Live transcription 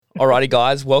Alrighty,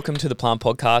 guys, welcome to the Plant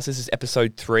Podcast. This is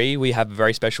episode 3. We have a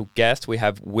very special guest. We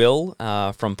have Will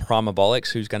from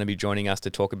Primabolics, who's going to be joining us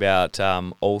to talk about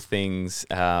all things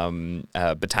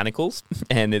botanicals.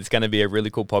 And it's going to be a really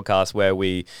cool podcast where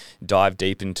we dive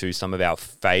deep into some of our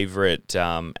favorite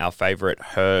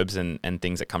herbs and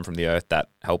things that come from the earth that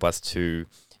help us to,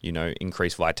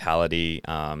 increase vitality,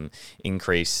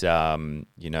 increase, the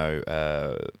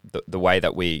way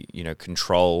that we,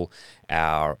 control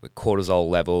our cortisol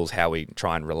levels, how we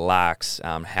try and relax,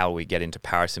 how we get into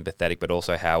parasympathetic, but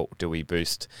also how do we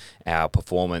boost our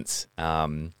performance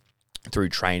through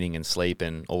training and sleep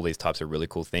and all these types of really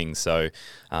cool things. So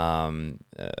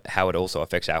how it also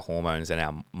affects our hormones and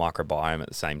our microbiome at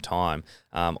the same time.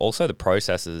 Also the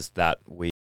processes that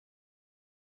we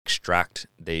extract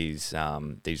these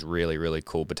really, really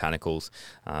cool botanicals,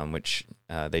 which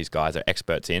these guys are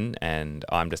experts in, and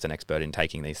I'm just an expert in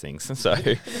taking these things. So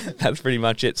that's pretty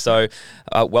much it. So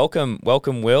welcome,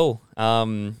 Will.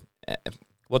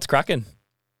 What's cracking?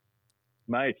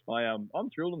 Mate, I'm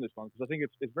thrilled on this one because I think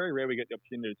it's very rare we get the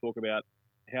opportunity to talk about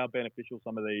how beneficial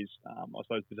some of these, I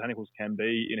suppose, botanicals can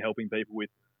be in helping people with,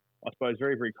 I suppose,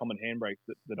 very, very common handbrakes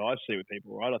that I see with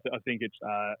people, right? I think it's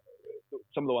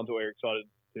some of the ones that we're excited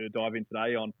to dive in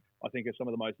today on, I think are some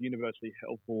of the most universally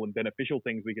helpful and beneficial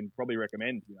things we can probably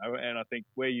recommend, and I think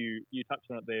where you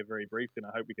touched on it there very briefly, and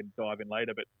I hope we can dive in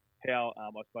later, but how,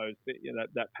 I suppose,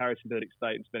 that parasympathetic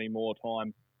state and spending more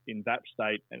time in that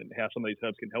state and how some of these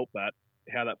herbs can help that,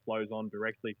 how that flows on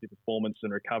directly to performance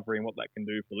and recovery and what that can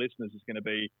do for listeners is going to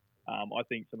be, I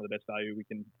think, some of the best value we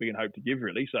can hope to give,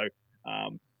 really. So,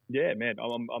 yeah, man,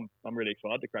 I'm really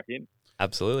excited to crack in.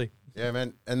 Absolutely. Yeah,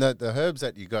 man. And the herbs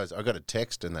that you guys, I got a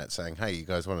text in that saying, hey, you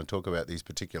guys want to talk about these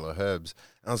particular herbs?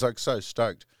 And I was like so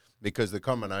stoked because the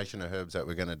combination of herbs that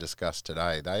we're going to discuss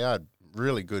today, they are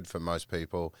really good for most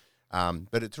people.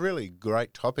 But it's really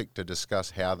great topic to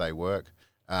discuss how they work.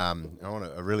 I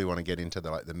really want to get into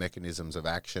the mechanisms of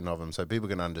action of them so people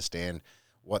can understand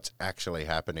what's actually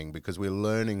happening, because we're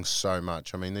learning so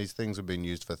much. I mean, these things have been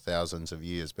used for thousands of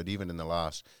years, but even in the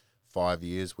last 5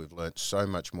 years, we've learnt so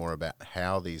much more about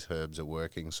how these herbs are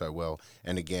working so well.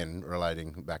 And again,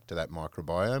 relating back to that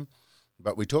microbiome.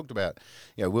 But we talked about,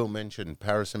 Will mentioned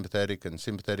parasympathetic and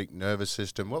sympathetic nervous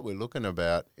system. What we're looking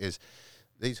about is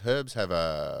these herbs have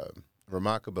a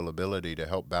remarkable ability to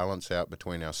help balance out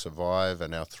between our survive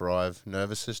and our thrive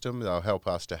nervous system. They'll help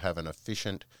us to have an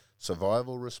efficient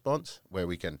survival response where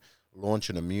we can launch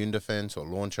an immune defense or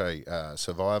launch a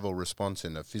survival response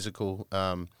in a physical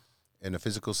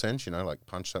sense, like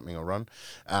punch something or run.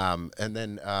 And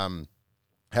then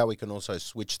how we can also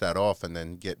switch that off and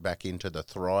then get back into the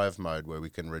thrive mode where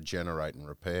we can regenerate and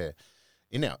repair.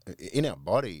 In our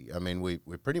body, I mean,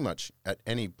 we're pretty much at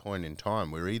any point in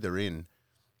time, we're either in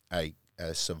a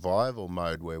survival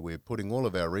mode where we're putting all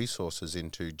of our resources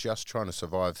into just trying to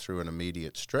survive through an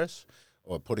immediate stress,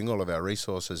 or putting all of our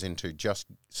resources into just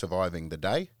surviving the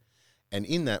day. And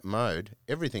in that mode,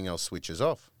 everything else switches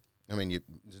off. I mean,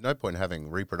 there's no point having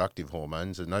reproductive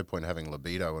hormones. There's no point having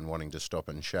libido and wanting to stop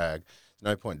and shag.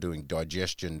 There's no point doing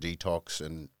digestion, detox,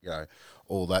 and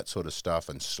all that sort of stuff,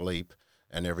 and sleep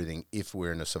and everything if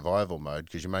we're in a survival mode,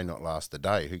 because you may not last the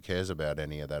day. Who cares about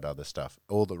any of that other stuff?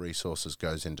 All the resources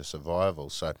goes into survival.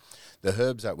 So the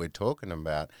herbs that we're talking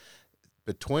about,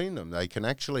 between them, they can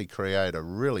actually create a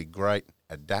really great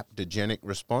adaptogenic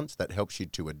response that helps you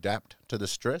to adapt to the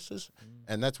stresses.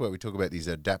 And that's where we talk about these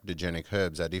adaptogenic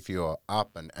herbs, that if you're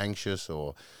up and anxious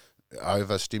or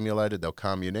overstimulated, they'll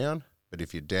calm you down. But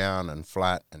if you're down and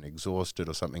flat and exhausted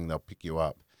or something, they'll pick you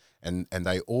up. And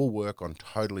they all work on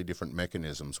totally different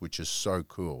mechanisms, which is so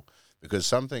cool, because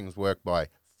some things work by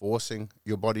forcing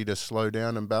your body to slow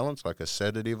down and balance, like a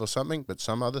sedative or something, but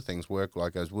some other things work,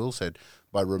 like as Will said,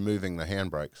 by removing the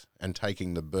handbrakes and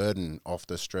taking the burden off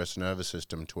the stress nervous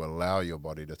system to allow your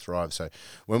body to thrive. So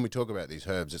when we talk about these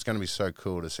herbs, it's going to be so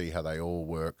cool to see how they all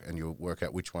work, and you'll work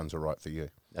out which ones are right for you.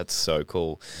 That's so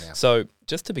cool. Yeah. So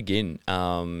just to begin,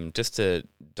 just to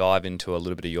dive into a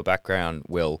little bit of your background,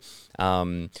 Will,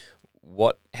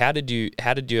 how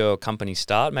did your company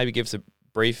start? Maybe give us a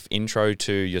brief intro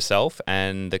to yourself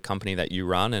and the company that you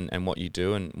run, and what you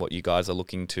do and what you guys are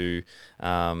looking to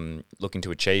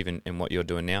achieve and what you're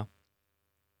doing now.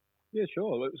 Yeah,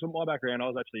 sure. So my background, I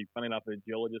was actually, funny enough, a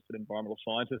geologist and environmental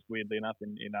scientist, weirdly enough,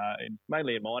 in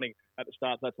mainly in mining at the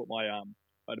start. That's what my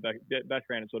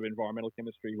background in sort of environmental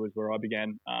chemistry was, where I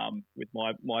began with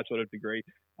my sort of degree.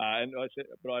 But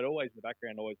I'd always, in the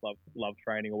background, always loved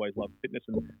training, always loved fitness.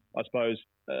 And I suppose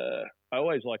I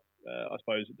always like, I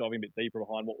suppose, diving a bit deeper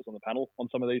behind what was on the panel on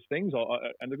some of these things.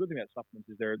 And the good thing about supplements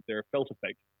is they're a felt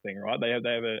effect thing, right? They have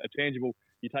a tangible.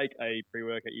 You take a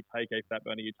pre-workout, you take a fat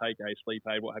burner, you take a sleep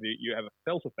aid, what have you. You have a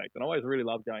felt effect, and I always really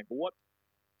love going, well,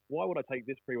 why would I take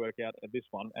this pre-workout at this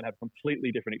one and have a completely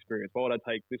different experience? Why would I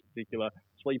take this particular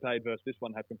sleep aid versus this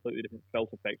one have completely different felt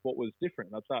effects? What was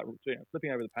different? And I'd start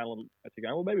flipping over the panel and actually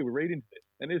going, well, maybe we read into this.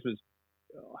 And this was,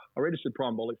 I registered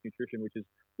Primabolics Nutrition, which is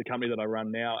the company that I run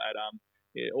now at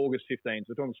August 15.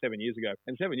 So we're talking 7 years ago.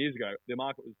 And 7 years ago, the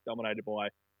market was dominated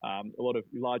by a lot of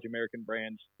large American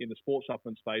brands in the sports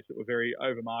supplement space that were very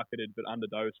over-marketed but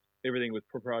underdosed. Everything was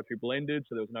proprietary blended,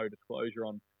 so there was no disclosure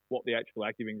on what the actual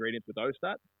active ingredients were dosed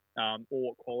at. Or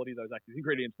what quality those active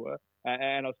ingredients were.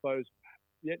 And I suppose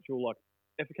the actual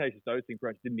efficacious dosing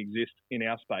approach didn't exist in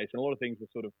our space, and a lot of things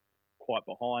were sort of quite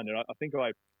behind. And I think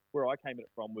where I came at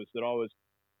it from was that I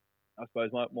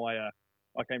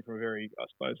came from a very,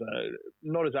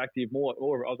 not as active,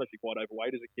 or I was actually quite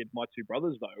overweight as a kid. My two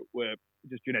brothers, though, were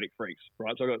just genetic freaks,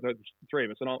 right? So I got the three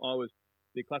of us, and I was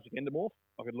the classic endomorph.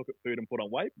 I could look at food and put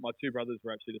on weight. My two brothers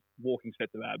were actually just walking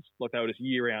sets of abs. Like, they were just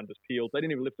year-round, just peeled. They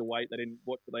didn't even lift a weight. They didn't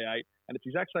watch what they ate. And it's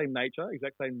exact same nature,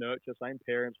 exact same nurture, same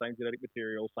parents, same genetic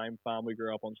material, same farm we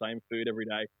grew up on, same food every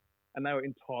day. And they were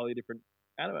entirely different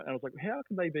animals. And I was like, how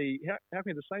can they be, how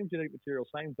can the same genetic material,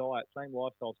 same diet, same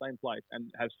lifestyle, same place,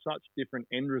 and have such different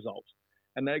end results?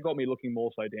 And that got me looking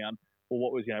more so down, well,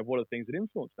 what are the things that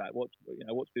influence that? What is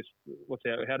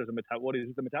the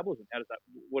metabolism? How does that,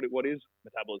 what is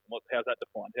metabolism? How's that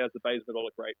defined? How's the basal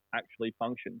metabolic rate actually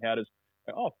function? How does,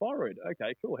 thyroid,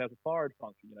 okay, cool. How's the thyroid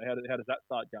function? How does that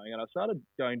start going? And I started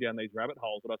going down these rabbit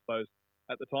holes that I suppose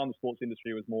at the time the sports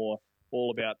industry was more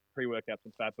all about pre-workouts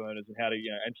and fat burners and how to,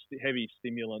 and heavy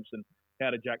stimulants and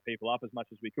how to jack people up as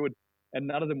much as we could. And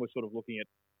none of them were sort of looking at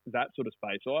that sort of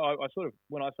space. So I sort of,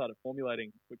 when I started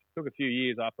formulating, which took a few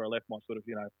years after I left my sort of,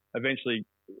 eventually,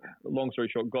 long story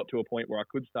short, got to a point where I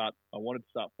wanted to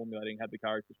start formulating, had the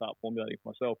courage to start formulating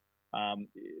for myself.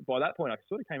 By that point, I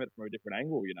sort of came at it from a different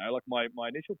angle, like my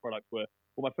initial products were,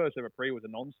 my first ever pre was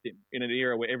a non-stim in an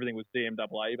era where everything was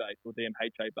DMAA based or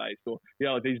DMHA based or,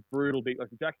 like these brutal big, like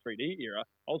the Jack 3D era,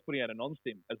 I was putting out a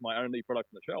non-stim as my only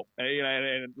product on the shelf.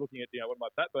 And looking at, what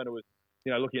my fat burner was,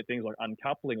 looking at things like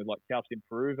uncoupling with like calcium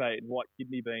pyruvate and white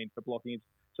kidney bean for blocking.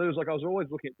 So it was like I was always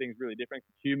looking at things really different,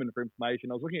 human for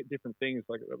inflammation. I was looking at different things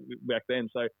like back then.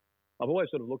 So I've always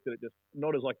sort of looked at it just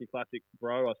not as like your classic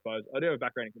bro, I suppose. I do have a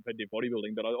background in competitive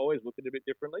bodybuilding, but I always looked at it a bit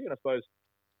differently. And I suppose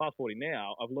fast forwarding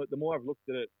now, the more I've looked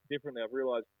at it differently, I've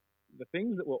realised the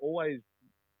things that were always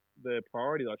the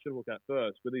priority that I should have looked at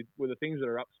first were the things that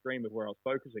are upstream of where I was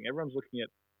focusing. Everyone's looking at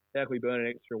how can we burn an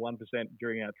extra 1%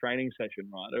 during our training session,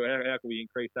 right? Or how can we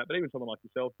increase that? But even someone like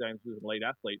yourself, James, who's an elite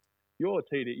athlete, your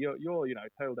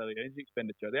total daily energy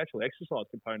expenditure, the actual exercise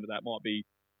component of that might be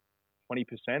 20%,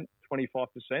 25%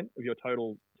 of your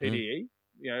total TDE.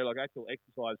 Like actual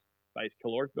exercise-based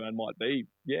caloric burn might be,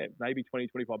 maybe 20,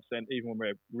 25%, even when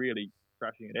we're really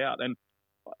crashing it out. And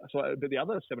so, but the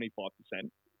other 75%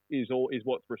 is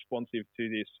what's responsive to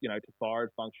this, to thyroid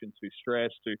function, to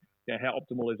stress, to how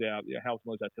optimal is our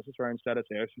testosterone status,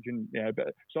 our estrogen.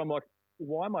 So I'm like,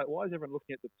 why is everyone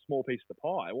looking at the small piece of the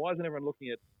pie? Why isn't everyone looking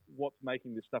at what's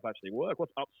making this stuff actually work?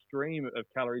 What's upstream of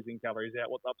calories in, calories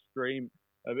out? What's upstream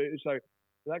of it? So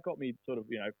that got me sort of,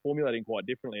 formulating quite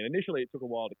differently. And initially it took a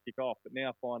while to kick off, but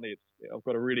now finally I've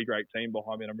got a really great team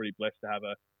behind me, and I'm really blessed to have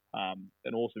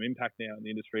an awesome impact now in the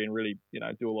industry and really,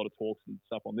 do a lot of talks and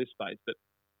stuff on this space. But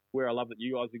where I love that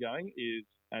you guys are going is,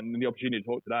 and the opportunity to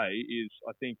talk today is,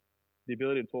 I think, the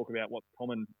ability to talk about what's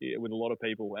common with a lot of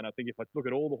people. And I think if I look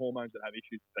at all the hormones that have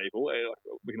issues with people,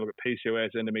 we can look at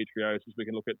PCOS, endometriosis, we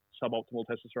can look at suboptimal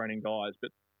testosterone in guys,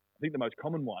 but I think the most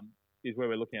common one is where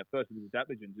we're looking at first with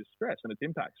adaptogens is stress and its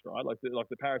impacts, right? Like the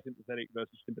parasympathetic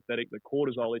versus sympathetic, the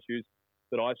cortisol issues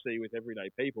that I see with everyday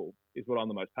people is what I'm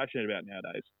the most passionate about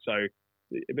nowadays. So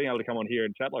being able to come on here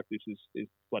and chat like this is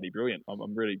bloody brilliant.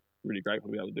 I'm really, really grateful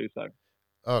to be able to do so.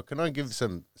 Oh, can I give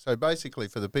some? So basically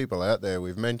for the people out there,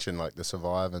 we've mentioned like the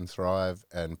survive and thrive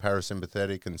and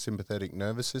parasympathetic and sympathetic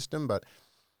nervous system, but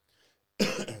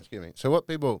excuse me. So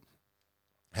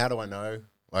how do I know,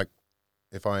 like,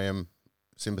 if I am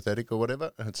sympathetic or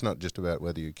whatever? It's not just about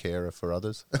whether you care for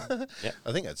others. Yep.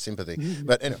 I think that's sympathy.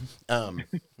 But anyway,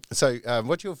 so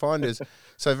what you'll find is,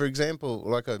 so for example,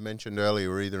 like I mentioned earlier,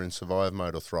 we're either in survive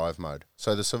mode or thrive mode.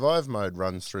 So the survive mode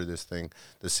runs through this thing.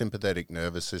 The sympathetic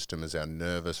nervous system is our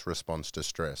nervous response to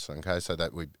stress. Okay, so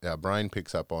that our brain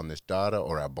picks up on this data,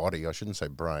 or our body, I shouldn't say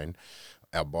brain,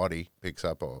 our body picks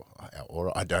up, or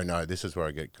I don't know, this is where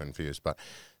I get confused, but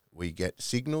we get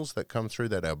signals that come through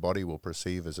that our body will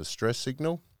perceive as a stress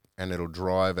signal, and it'll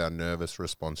drive our nervous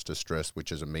response to stress,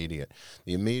 which is immediate.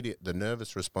 The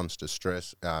nervous response to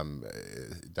stress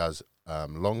does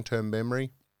long-term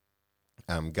memory,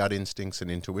 gut instincts and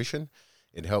intuition.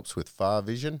 It helps with far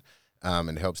vision.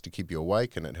 It helps to keep you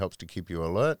awake, and it helps to keep you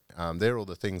alert. They're all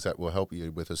the things that will help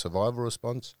you with a survival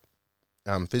response.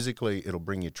 Physically, it'll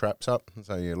bring your traps up.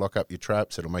 So you lock up your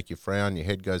traps, it'll make you frown, your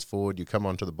head goes forward, you come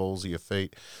onto the balls of your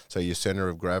feet, so your center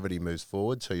of gravity moves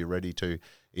forward, so you're ready to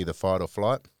either fight or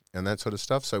flight and that sort of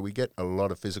stuff. So we get a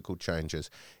lot of physical changes.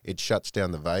 It shuts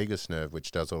down the vagus nerve,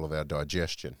 which does all of our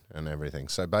digestion and everything.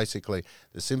 So basically,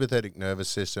 the sympathetic nervous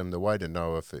system, the way to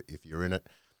know if you're in it,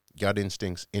 gut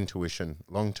instincts, intuition,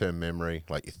 long-term memory,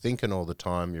 like you're thinking all the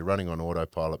time, you're running on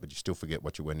autopilot, but you still forget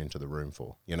what you went into the room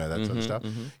for, that sort of stuff.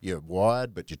 You're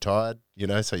wired, but you're tired,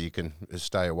 so you can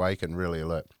stay awake and really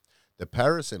alert. The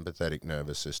parasympathetic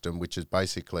nervous system, which is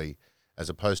basically, as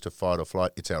opposed to fight or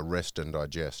flight, it's our rest and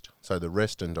digest. So the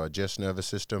rest and digest nervous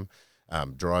system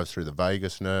drives through the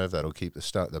vagus nerve. That'll keep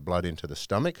the blood into the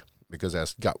stomach, because our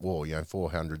gut wall,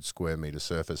 400 square metre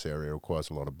surface area requires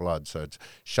a lot of blood. So it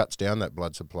shuts down that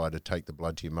blood supply to take the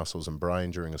blood to your muscles and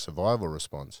brain during a survival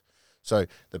response. So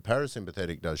the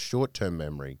parasympathetic does short-term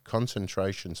memory,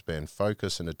 concentration span,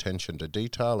 focus and attention to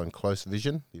detail and close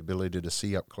vision, the ability to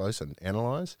see up close and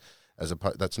analyse.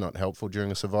 That's not helpful during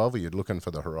a survival. You're looking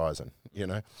for the horizon,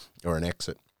 or an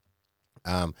exit.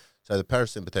 So the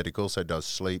parasympathetic also does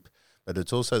sleep, but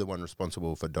it's also the one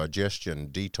responsible for digestion,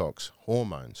 detox,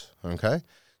 hormones, okay?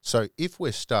 So if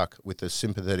we're stuck with the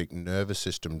sympathetic nervous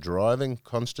system driving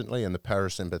constantly and the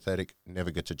parasympathetic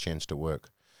never gets a chance to work,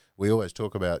 we always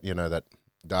talk about, that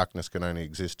darkness can only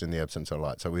exist in the absence of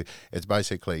light. So it's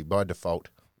basically, by default,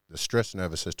 the stress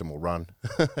nervous system will run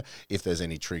if there's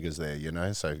any triggers there,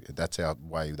 so that's our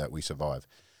way that we survive.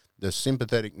 The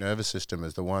sympathetic nervous system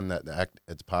is the one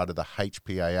it's part of the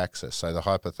HPA axis, so the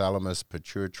hypothalamus,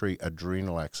 pituitary,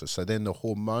 adrenal axis. So then the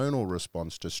hormonal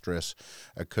response to stress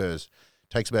occurs. It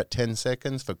takes about 10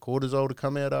 seconds for cortisol to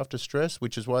come out after stress,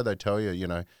 which is why they tell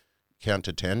you, count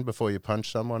to 10 before you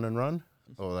punch someone and run,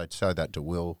 or they say that to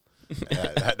Will.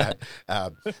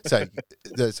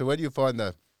 So when you find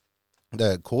the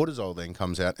cortisol then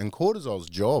comes out, and cortisol's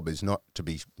job is not to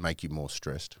make you more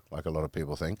stressed, like a lot of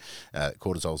people think.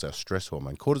 Cortisol's our stress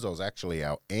hormone. Cortisol's actually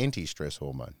our anti-stress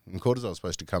hormone. And cortisol's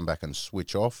supposed to come back and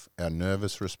switch off our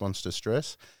nervous response to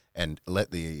stress and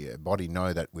let the body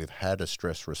know that we've had a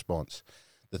stress response.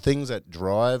 The things that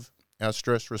drive our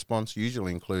stress response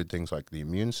usually include things like the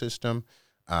immune system,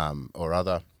 or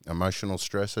other emotional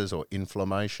stresses or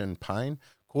inflammation, pain.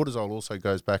 Cortisol also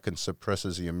goes back and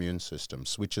suppresses the immune system,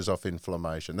 switches off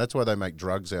inflammation. That's why they make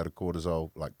drugs out of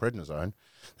cortisol, like prednisone,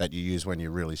 that you use when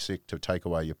you're really sick to take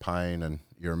away your pain and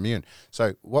you're immune.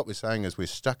 So what we're saying is we're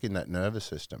stuck in that nervous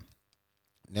system.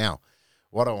 Now,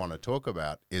 what I want to talk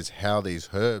about is how these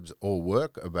herbs all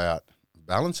work about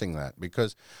balancing that,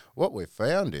 because what we've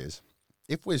found is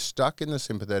if we're stuck in the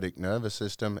sympathetic nervous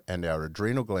system and our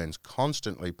adrenal glands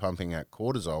constantly pumping out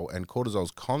cortisol, and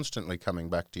cortisol's constantly coming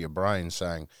back to your brain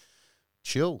saying,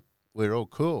 chill, we're all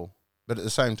cool, but at the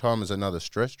same time as another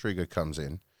stress trigger comes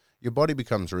in, your body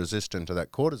becomes resistant to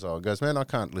that cortisol. It goes, man, I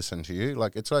can't listen to you.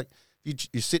 Like, it's like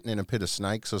you're sitting in a pit of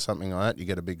snakes or something like that, you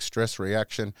get a big stress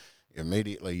reaction,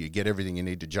 immediately you get everything you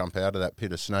need to jump out of that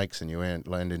pit of snakes and you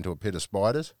land into a pit of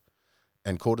spiders,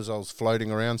 and cortisol's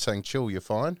floating around saying, chill, you're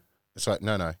fine. It's like,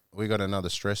 no, we got another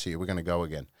stress here. We're going to go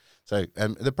again. So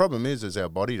the problem is our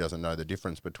body doesn't know the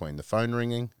difference between the phone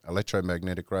ringing,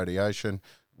 electromagnetic radiation,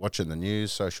 watching the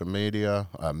news, social media,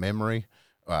 memory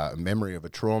of a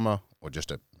trauma, or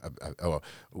just or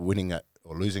winning that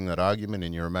or losing that argument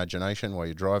in your imagination while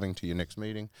you're driving to your next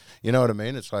meeting. You know what I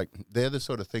mean? It's like they're the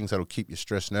sort of things that'll keep your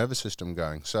stress nervous system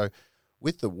going. So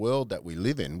with the world that we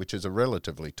live in, which is a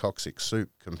relatively toxic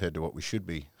soup compared to what we should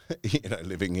be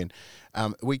living in,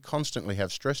 we constantly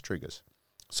have stress triggers.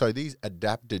 So these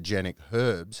adaptogenic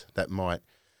herbs that might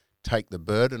take the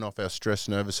burden off our stress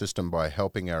nervous system by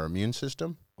helping our immune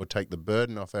system, or take the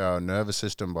burden off our nervous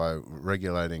system by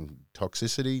regulating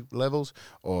toxicity levels,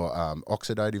 or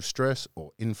oxidative stress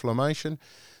or inflammation,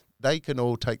 they can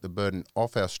all take the burden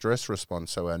off our stress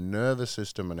response, so our nervous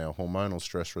system and our hormonal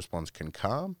stress response can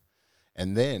calm.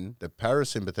 And then the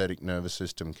parasympathetic nervous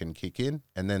system can kick in,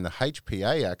 and then the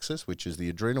HPA axis, which is the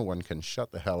adrenal one, can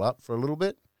shut the hell up for a little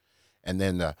bit. And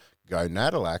then the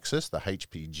gonadal axis, the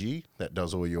HPG, that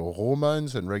does all your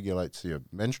hormones and regulates your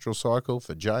menstrual cycle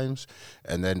for James.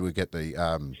 And then we get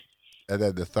and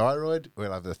then the thyroid,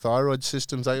 we'll have the thyroid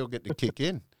systems, they all get to kick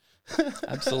in.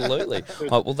 Absolutely.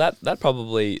 Well, that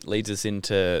probably leads us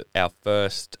into our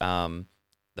first,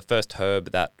 the the first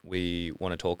herb that we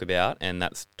want to talk about, and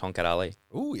that's tongkat ali.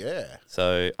 Oh yeah.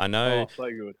 So I know, so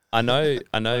good. I know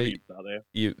Maybe start there.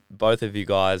 you both of you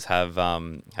guys have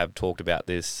talked about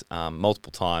this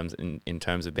multiple times in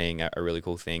terms of being a really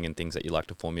cool thing and things that you like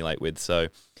to formulate with. So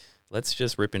let's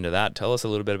just rip into that. Tell us a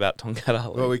little bit about tongkat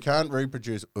ali. Well,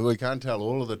 we can't tell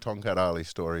all of the tongkat ali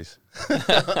stories.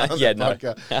 Yeah, no.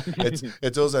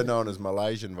 It's also known as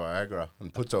Malaysian Viagra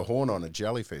and puts a horn on a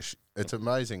jellyfish. It's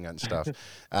amazing and stuff.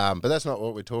 But that's not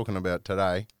what we're talking about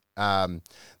today.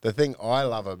 The thing I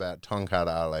love about tongkat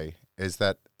ali is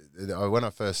that when I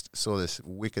first saw this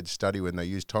wicked study when they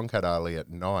used tongkat ali at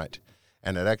night,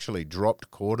 and it actually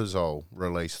dropped cortisol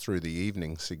release through the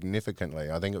evening significantly.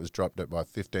 I think it was dropped it by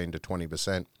 15 to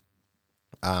 20%.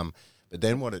 But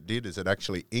then what it did is it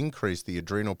actually increased the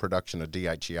adrenal production of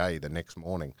DHEA the next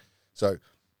morning. So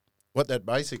what that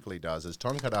basically does is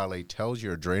tongkat ali tells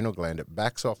your adrenal gland, it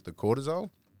backs off the cortisol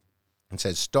and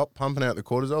says, stop pumping out the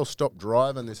cortisol, stop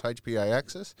driving this HPA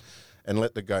axis, and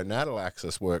let the gonadal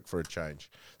axis work for a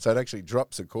change. So it actually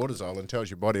drops the cortisol and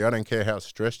tells your body, I don't care how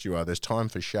stressed you are, there's time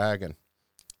for shagging.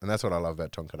 And that's what I love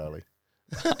about tongkat ali.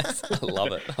 I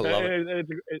love it. I love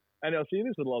it. And I'll see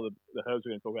this with a lot of the herbs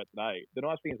we're going to talk about today. The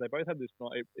nice thing is they both have this.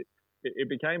 It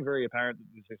became very apparent that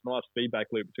there's this nice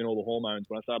feedback loop between all the hormones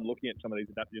when I started looking at some of these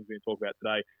adaptogens we're going to talk about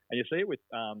today. And you see it with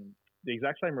the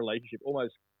exact same relationship,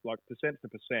 almost like percent to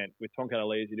percent, with tongkat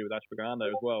ali as you do with ashwagandha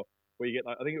as well, where you get,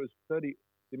 like, I think it was 30.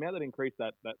 The amount that increased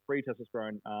that free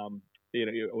testosterone,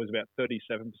 it was about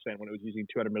 37% when it was using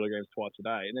 200 milligrams twice a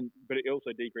day, but it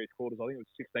also decreased cortisol. I think it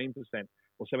was 16%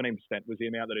 or 17% was the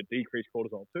amount that it decreased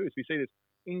cortisol too. So we see this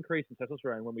increase in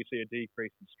testosterone when we see a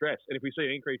decrease in stress, and if we see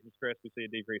an increase in stress, we see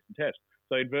a decrease in test.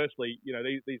 So inversely,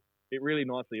 these it really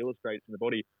nicely illustrates in the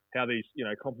body how these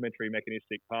complementary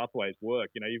mechanistic pathways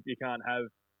work. You can't have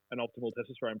an optimal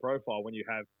testosterone profile when you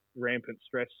have rampant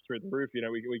stress through the roof.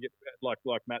 We get, like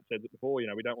Matt said before, we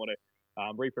don't want to,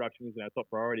 reproduction is our top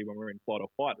priority when we're in flight or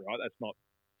fight, right? That's not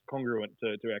congruent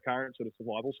to our current sort of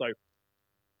survival. So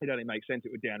it only makes sense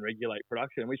it would down-regulate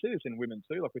production. And we see this in women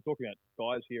too. Like, we're talking about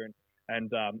guys here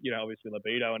and obviously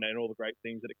libido and all the great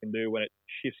things that it can do when it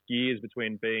shifts gears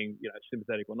between being,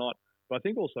 sympathetic or not. But I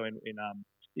think also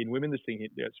in women, this thing,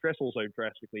 stress also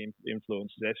drastically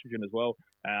influences estrogen as well,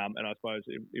 and I suppose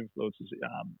it influences,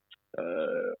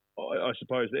 I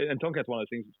suppose, and tonkat's one of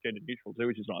those things that's gender neutral too,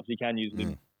 which is nice. You can use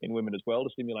it in women as well to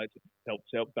stimulate, to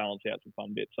help balance out some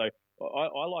fun bits. So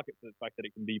I like it for the fact that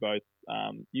it can be both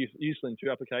useful in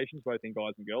two applications, both in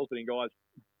guys and girls, but in guys,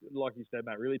 like you said,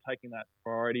 Matt, really taking that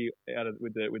priority out of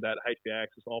with that HPA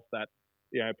axis off that.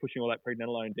 Pushing all that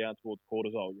pregnenolone down towards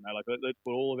cortisol. Let's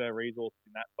put all of our resources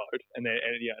in that boat, and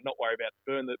not worry about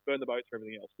burn the boats for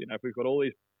everything else. If we've got all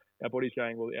these, our body's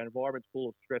saying, well, our environment's full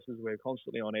of stresses. We're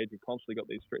constantly on edge. We've constantly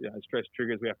got these stress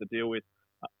triggers we have to deal with.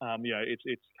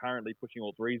 It's currently pushing all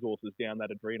its resources down that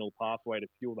adrenal pathway to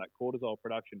fuel that cortisol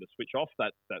production to switch off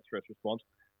that stress response.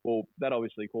 Well, that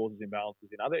obviously causes imbalances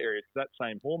in other areas because that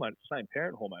same hormone, same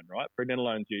parent hormone, right?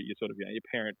 Pregnenolone's your sort of your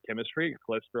parent chemistry,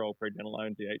 cholesterol,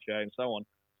 pregnenolone, DHA, and so on.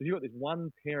 So you've got this one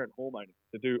parent hormone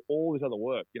to do all this other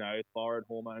work, thyroid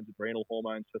hormones, adrenal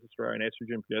hormones, testosterone,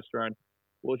 estrogen, progesterone.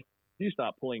 Well, if you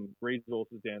start pulling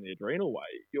resources down the adrenal way,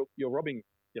 you're robbing,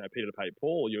 Peter to pay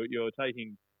Paul. You're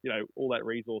taking, all that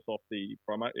resource off the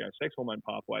sex hormone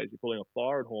pathways. You're pulling a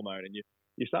thyroid hormone, and you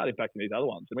start impacting these other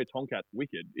ones. And where tonkat's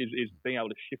wicked is being able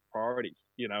to shift priorities.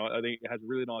 I think it has a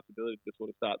really nice ability to sort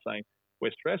of start saying,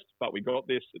 we're stressed, but we got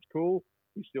this. It's cool.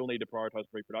 We still need to prioritize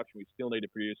reproduction. We still need to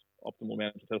produce optimal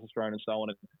amounts of testosterone and so on,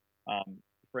 and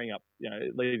freeing up,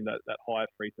 leaving that higher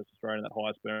free testosterone and that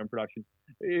higher sperm production.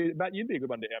 Matt, you'd be a good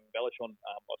one to embellish on,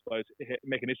 I suppose,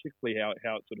 mechanistically how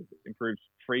it sort of improves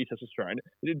free testosterone.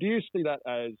 Do you see that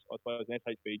as, I suppose, an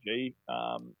SHBG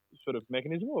sort of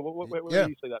mechanism, or where do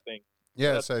you see that being?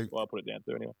 Yeah, so I'll put it down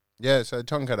to anyway. Yeah, so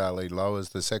tongkat ali lowers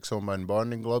the sex hormone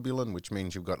binding globulin, which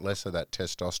means you've got less of that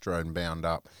testosterone bound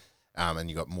up, and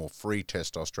you've got more free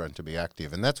testosterone to be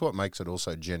active. And that's what makes it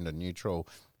also gender neutral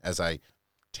as a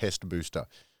test booster,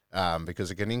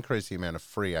 because it can increase the amount of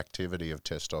free activity of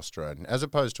testosterone, as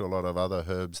opposed to a lot of other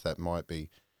herbs that might be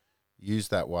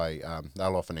used that way.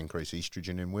 They'll often increase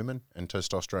estrogen in women and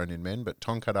testosterone in men, but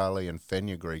tongkat ali and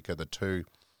fenugreek are the two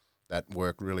that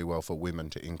work really well for women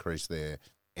to increase their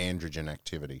androgen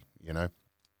activity,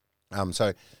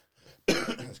 So,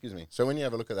 excuse me. So when you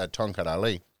have a look at that tongkat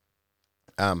ali,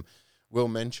 we'll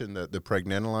mention the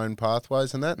pregnenolone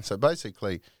pathways and that. So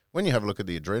basically, when you have a look at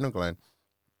the adrenal gland,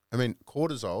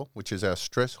 cortisol, which is our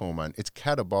stress hormone, it's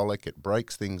catabolic. It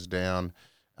breaks things down.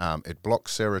 It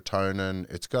blocks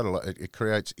serotonin. It's got a lot. It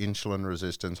creates insulin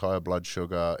resistance, higher blood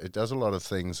sugar. It does a lot of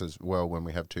things as well when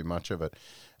we have too much of it.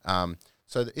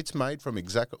 So it's made from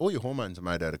all your hormones are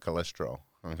made out of cholesterol.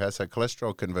 Okay, so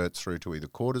cholesterol converts through to either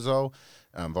cortisol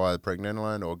via the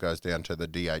pregnenolone or goes down to the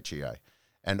DHEA.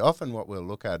 And often what we'll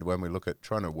look at when we look at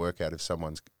trying to work out if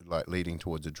someone's like leading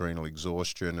towards adrenal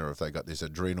exhaustion or if they got this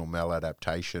adrenal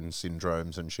maladaptation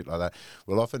syndromes and shit like that,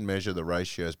 we'll often measure the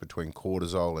ratios between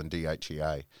cortisol and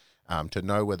DHEA to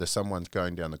know whether someone's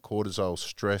going down the cortisol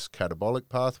stress catabolic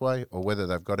pathway or whether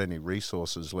they've got any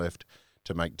resources left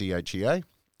to make DHEA.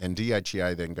 And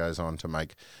DHEA then goes on to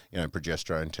make,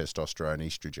 progesterone, testosterone,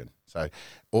 estrogen. So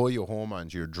all your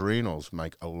hormones, your adrenals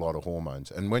make a lot of hormones.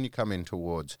 And when you come in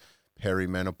towards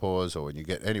perimenopause or when you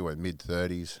get anywhere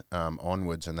mid-30s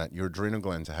onwards and that, your adrenal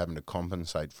glands are having to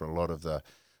compensate for a lot of the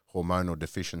hormonal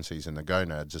deficiencies in the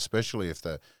gonads, especially if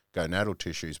the gonadal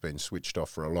tissue's been switched off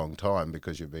for a long time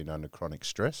because you've been under chronic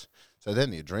stress. So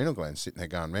then the adrenal gland's sitting there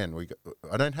going, man,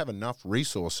 I don't have enough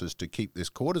resources to keep this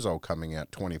cortisol coming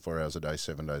out 24 hours a day,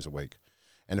 7 days a week.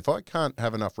 And if I can't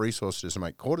have enough resources to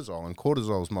make cortisol, and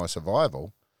cortisol is my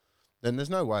survival, then there's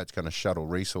no way it's going to shuttle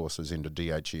resources into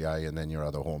DHEA and then your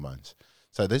other hormones.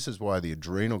 So this is why the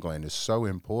adrenal gland is so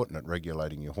important at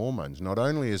regulating your hormones. Not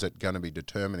only is it going to be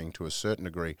determining to a certain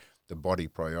degree the body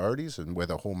priorities and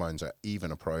whether hormones are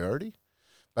even a priority,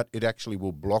 but it actually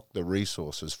will block the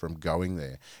resources from going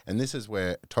there. And this is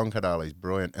where tongkat ali is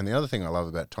brilliant. And the other thing I love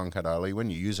about tongkat ali, when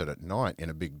you use it at night in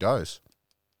a big dose,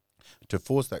 to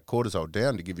force that cortisol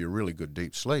down to give you a really good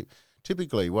deep sleep,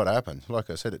 typically what happens, like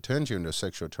I said, it turns you into a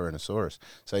sexual tyrannosaurus.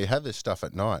 So you have this stuff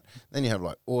at night, then you have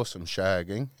like awesome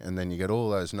shagging, and then you get all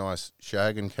those nice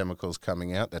shagging chemicals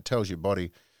coming out that tells your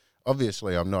body,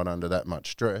 obviously I'm not under that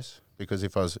much stress, because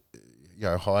if I was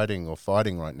hiding or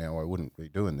fighting right now, I wouldn't be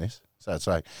doing this.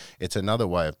 So it's another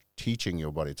way of teaching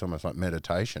your body. It's almost like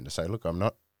meditation to say, look, I'm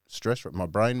not stressed. My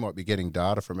brain might be getting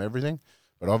data from everything,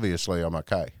 but obviously I'm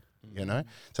okay.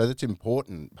 So that's an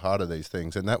important part of these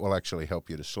things, and that will actually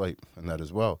help you to sleep and that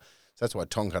as well. So that's why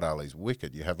tongkat ali is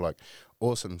wicked. You have like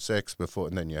awesome sex before,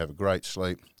 and then you have a great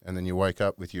sleep, and then you wake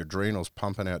up with your adrenals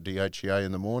pumping out DHEA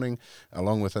in the morning,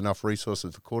 along with enough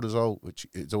resources for cortisol, which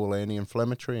is all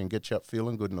anti-inflammatory and gets you up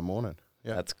feeling good in the morning.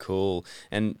 Yeah, that's cool.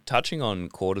 And touching on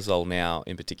cortisol now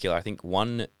in particular, I think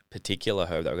one particular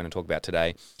herb that we're going to talk about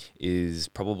today is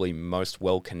probably most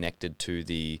well connected to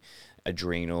the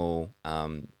adrenal,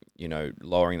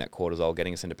 lowering that cortisol,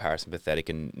 getting us into parasympathetic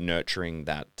and nurturing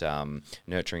that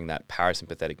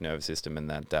parasympathetic nervous system and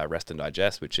that rest and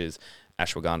digest, which is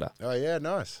ashwagandha. Oh yeah,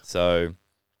 nice. So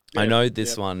I know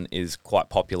this one is quite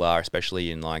popular,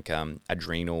 especially in like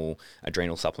adrenal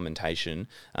supplementation.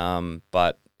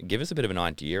 But give us a bit of an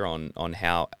idea on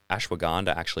how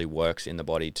ashwagandha actually works in the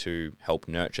body to help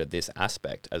nurture this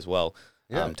aspect as well.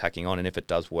 Tacking on, and if it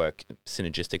does work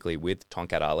synergistically with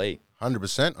tongkat ali.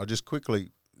 100%. I'll just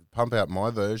quickly pump out my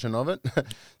version of it.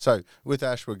 So with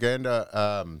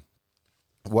ashwagandha,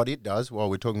 what it does while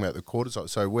we're talking about the cortisol,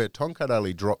 so where tongkat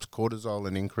ali drops cortisol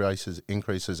and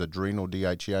increases adrenal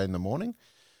DHEA in the morning,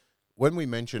 when we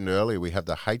mentioned earlier we have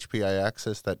the HPA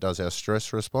axis that does our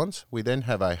stress response, we then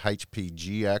have a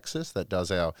HPG axis that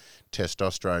does our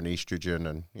testosterone,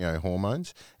 estrogen and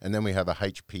hormones, and then we have a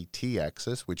HPT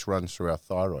axis which runs through our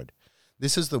thyroid.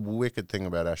 This is the wicked thing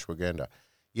about ashwagandha.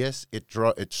 Yes,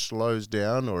 it slows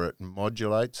down or it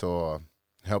modulates or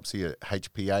helps the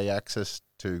HPA axis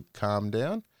to calm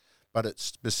down, but it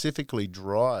specifically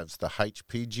drives the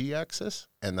HPG axis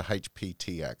and the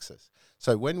HPT axis.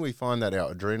 So when we find that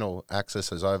our adrenal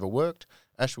axis is overworked,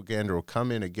 ashwagandha will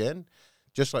come in again.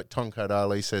 Just like tongkat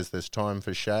ali says there's time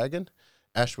for shagging,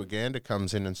 ashwagandha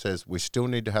comes in and says we still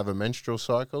need to have a menstrual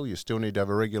cycle, you still need to have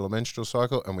a regular menstrual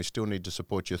cycle, and we still need to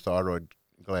support your thyroid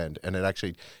gland. And it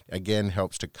actually, again,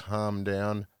 helps to calm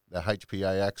down the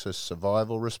HPA axis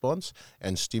survival response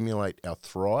and stimulate our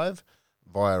thrive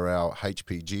via our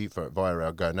HPG, via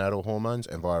our gonadal hormones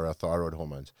and via our thyroid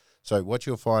hormones. So what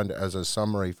you'll find as a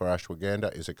summary for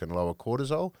ashwagandha is it can lower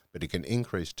cortisol, but it can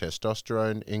increase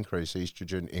testosterone, increase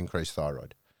estrogen, increase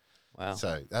thyroid. Wow.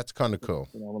 So that's kind of cool.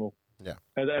 Phenomenal. Yeah.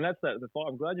 And that's the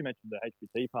I'm glad you mentioned the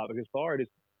HPT part, because thyroid is,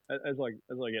 as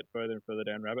I get further and further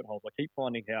down rabbit holes, I keep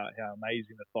finding how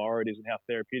amazing the thyroid is and how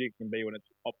therapeutic it can be when it's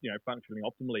functioning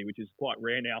optimally, which is quite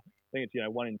rare now. I think it's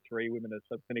 1 in 3 women are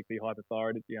subclinically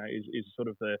hypothyroid. Is sort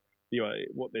of the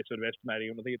what they're sort of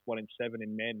estimating. And I think it's 1 in 7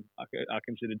 in men are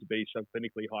considered to be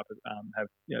subclinically have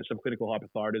subclinical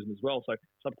hypothyroidism as well. So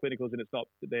subclinicals, and it's not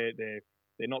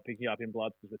they're not picking up in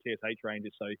blood because the TSH range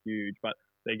is so huge, but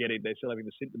they're still having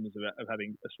the symptoms of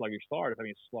having a sluggish thyroid, of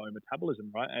having a slow metabolism,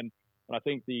 right? And And I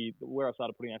think where I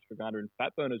started putting ashwagandha in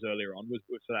fat burners earlier on was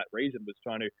for that reason, was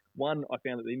trying to, one, I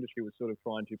found that the industry was sort of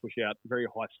trying to push out very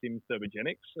high stim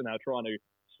thermogenics, and they were trying to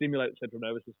stimulate the central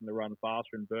nervous system to run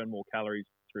faster and burn more calories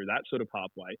through that sort of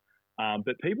pathway.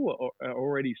 But people are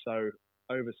already so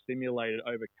overstimulated,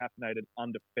 overcaffeinated,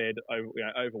 underfed,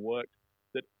 overworked,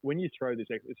 that when you throw this,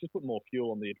 it's just put more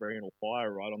fuel on the adrenal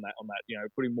fire, right? On that,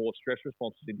 putting more stress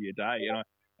responses into your day.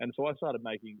 And so I started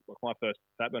making, my first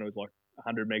fat burner was like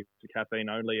 100 megs of caffeine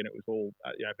only, and it was all,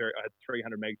 I had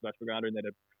 300 megs of ashwagandha, and then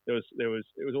it was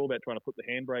all about trying to put the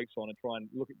handbrakes on and try and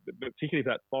look at, particularly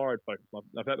that thyroid focus.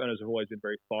 My fat burners have always been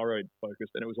very thyroid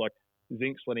focused, and it was like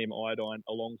zinc, selenium, iodine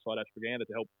alongside ashwagandha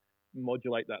to help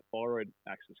modulate that thyroid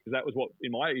axis, because that was what, in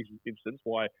my instance,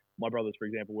 why my brothers, for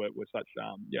example, were such,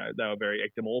 they were very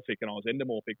ectomorphic and I was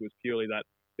endomorphic, was purely that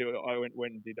I went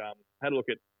and had a look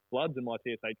at bloods, and my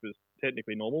TSH was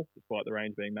technically normal despite the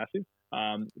range being massive.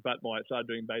 But I started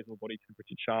doing basal body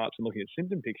temperature charts and looking at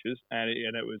symptom pictures, and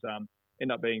it was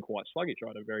ended up being quite sluggish. I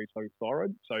had a very sluggish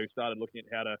thyroid, so I started looking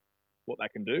at what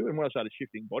that can do. And when I started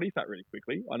shifting body fat really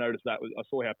quickly, I noticed I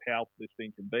saw how powerful this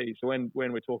thing can be. So when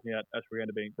we're talking about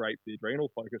ashwagandha being great for the adrenal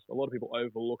focus, a lot of people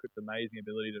overlook its amazing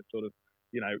ability to sort of,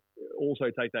 also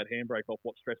take that handbrake off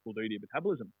what stress will do to your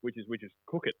metabolism, which is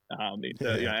cook it. And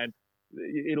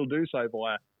it'll do so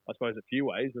via, I suppose, a few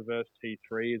ways. Reverse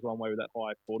T3 is one way with that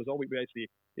high cortisol.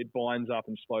 It binds up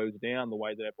and slows down the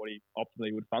way that our body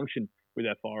optimally would function with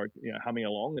our thyroid, humming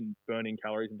along and burning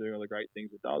calories and doing all the great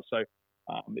things it does. So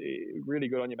really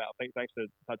good on you, Matt. Thanks for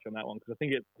touch on that one, because I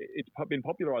think it's been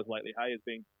popularized lately, as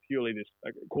being purely this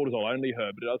cortisol-only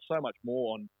herb, but it does so much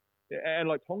more on, and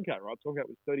like tongkat, right? Tongkat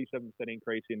was 37%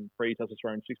 increase in free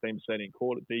testosterone, 16%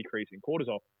 decrease in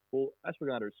cortisol. Well,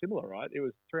 ashwagandha is similar, right? It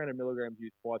was 300 milligrams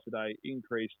used twice a day,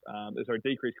 decreased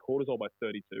cortisol by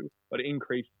 32, but it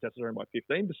increased testosterone by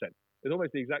 15%. It's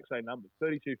almost the exact same numbers,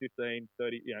 32, 15,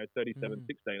 30, 37,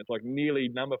 16. It's like nearly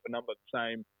number for number the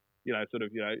same,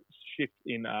 shift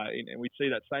in, and we see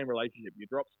that same relationship. You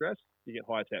drop stress, you get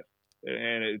higher test,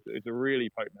 and it's a really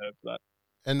potent herb for that.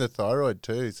 And the thyroid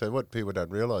too. So what people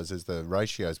don't realise is the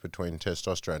ratios between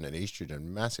testosterone and estrogen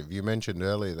massive. You mentioned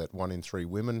earlier that 1 in 3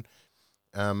 women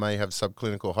may have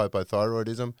subclinical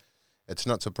hypothyroidism. It's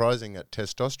not surprising that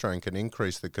testosterone can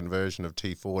increase the conversion of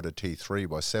T4 to T3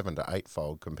 by 7 to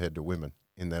 8-fold compared to women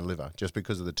in their liver, just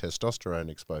because of the testosterone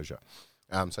exposure.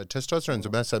 So testosterone's a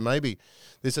mess. So maybe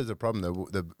this is a problem,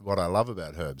 what I love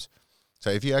about herbs. So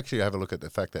if you actually have a look at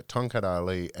the fact that tongkat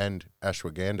Ali and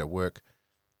ashwagandha work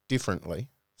differently,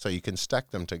 so you can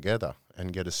stack them together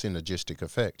and get a synergistic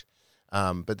effect.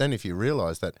 But then if you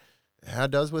realise that, how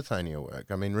does withania work?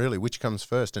 I mean, really, which comes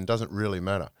first? And doesn't really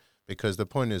matter, because the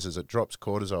point is it drops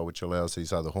cortisol, which allows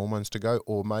these other hormones to go,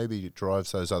 or maybe it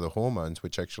drives those other hormones,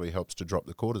 which actually helps to drop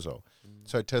the cortisol.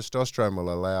 So testosterone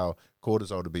will allow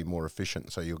cortisol to be more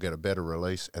efficient, so you'll get a better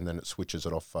release, and then it switches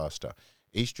it off faster.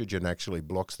 Estrogen actually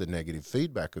blocks the negative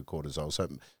feedback of cortisol,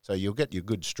 so you'll get your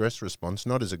good stress response,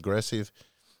 not as aggressive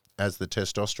as the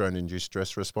testosterone-induced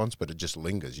stress response, but it just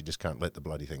lingers. You just can't let the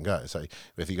bloody thing go. So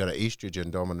if you've got an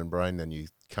estrogen-dominant brain, then you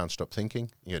can't stop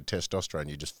thinking. You get testosterone,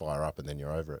 you just fire up, and then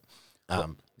you're over it.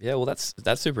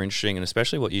 That's super interesting, and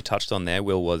especially what you touched on there,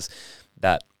 Will, was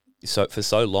that for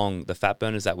so long, the fat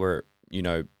burners that were,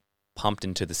 pumped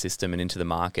into the system and into the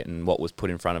market, and what was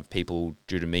put in front of people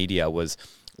due to media was,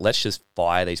 let's just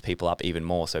fire these people up even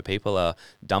more. So people are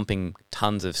dumping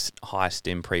tons of high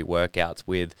stim pre-workouts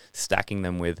stacking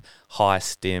them with high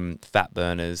stim fat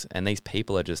burners, and these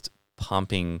people are just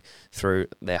pumping through,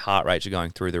 their heart rates are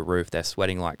going through the roof, they're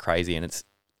sweating like crazy, and it's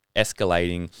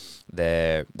escalating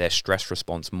their stress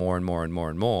response more and more and more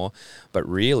and more. But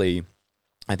really,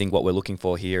 I think what we're looking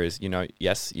for here is,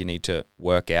 yes, you need to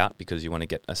work out because you want to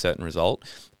get a certain result,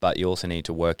 but you also need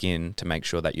to work in to make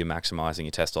sure that you're maximizing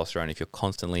your testosterone. If you're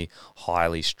constantly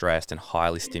highly stressed and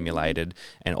highly stimulated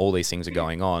and all these things are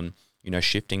going on,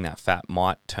 shifting that fat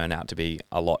might turn out to be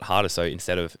a lot harder. So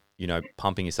instead of,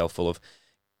 pumping yourself full of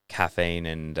caffeine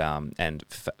and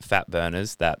fat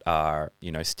burners that are,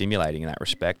 stimulating in that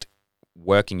respect,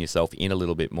 working yourself in a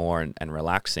little bit more and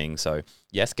relaxing. So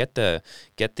yes, get the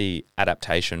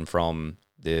adaptation from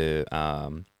the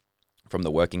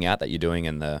working out that you're doing,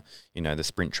 and the the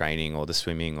sprint training or the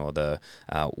swimming or the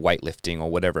weightlifting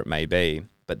or whatever it may be.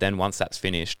 But then once that's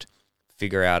finished,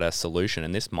 figure out a solution.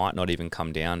 And this might not even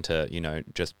come down to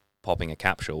just popping a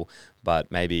capsule,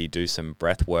 but maybe do some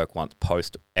breath work once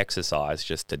post exercise,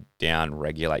 just to down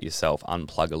regulate yourself,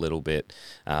 unplug a little bit,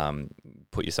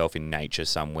 put yourself in nature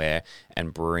somewhere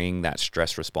and bring that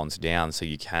stress response down, so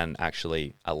you can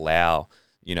actually allow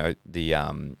you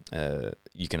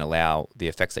can allow the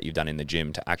effects that you've done in the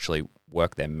gym to actually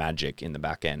work their magic in the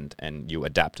back end, and you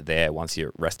adapt there once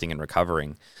you're resting and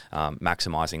recovering,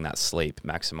 maximizing that sleep,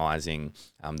 maximizing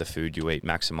the food you eat,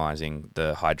 maximizing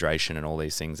the hydration and all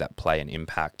these things that play an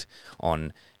impact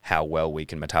on how well we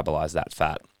can metabolize that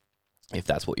fat, if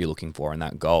that's what you're looking for in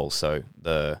that goal. So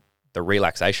the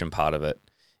relaxation part of it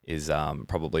is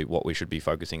probably what we should be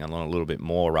focusing on a little bit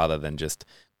more, rather than just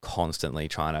constantly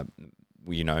trying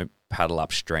to, paddle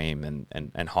upstream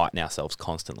and heighten ourselves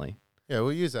constantly. Yeah,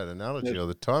 we use that analogy all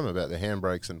the time about the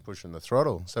handbrakes and pushing the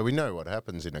throttle. So we know what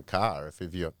happens in a car if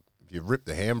you rip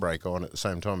the handbrake on at the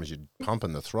same time as you're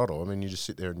pumping the throttle. I mean, you just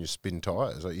sit there and you spin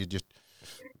tires. Like, you're just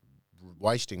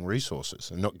wasting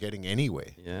resources and not getting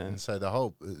anywhere. Yeah. And so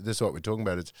this is what we're talking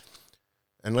about. It's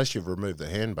unless you've removed the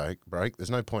handbrake,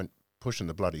 there's no point pushing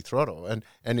the bloody throttle. And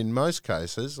in most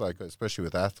cases, like especially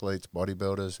with athletes,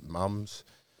 bodybuilders, mums,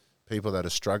 people that are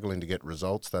struggling to get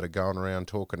results, that are going around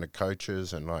talking to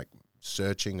coaches and like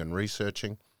searching and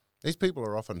researching, these people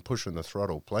are often pushing the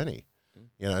throttle plenty.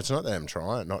 It's not them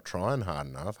not trying hard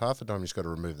enough. Half the time you've got to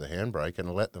remove the handbrake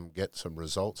and let them get some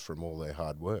results from all their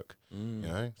hard work.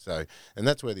 So, and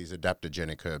that's where these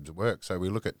adaptogenic herbs work. So we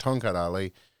look at tongkat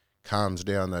ali, calms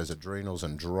down those adrenals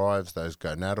and drives those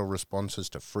gonadal responses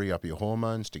to free up your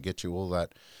hormones to get you all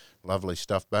that lovely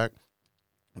stuff back.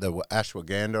 The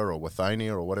ashwagandha or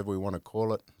withania or whatever we want to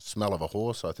call it, smell of a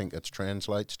horse, I think it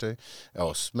translates to,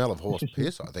 or smell of horse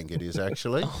piss, I think it is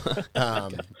actually.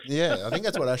 Yeah, I think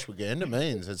that's what ashwagandha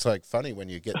means. It's like funny when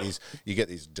you get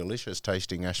these delicious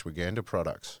tasting ashwagandha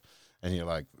products, and you're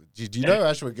like, do you know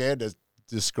ashwagandha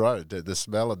described the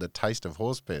smell and the taste of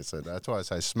horse piss? So that's why I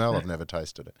say smell. I've never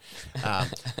tasted it.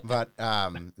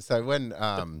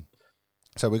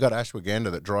 So we got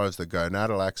ashwagandha that drives the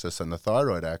gonadal axis and the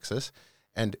thyroid axis.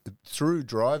 And through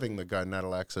driving the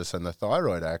gonadal axis and the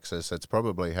thyroid axis, it's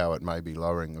probably how it may be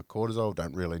lowering the cortisol.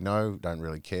 Don't really know, don't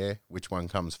really care which one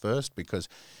comes first, because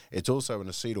it's also an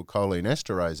acetylcholine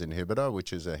esterase inhibitor,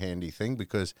 which is a handy thing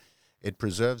because it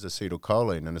preserves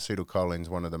acetylcholine, and acetylcholine is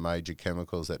one of the major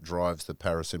chemicals that drives the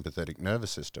parasympathetic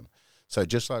nervous system. So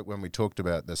just like when we talked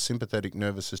about the sympathetic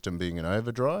nervous system being in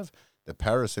overdrive, the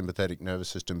parasympathetic nervous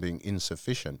system being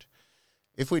insufficient.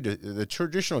 If we do, the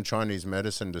traditional Chinese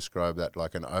medicine describe that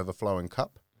like an overflowing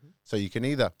cup. So you can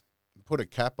either put a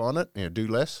cap on it, do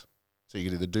less. So you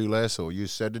can either do less or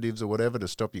use sedatives or whatever to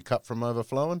stop your cup from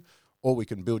overflowing, or we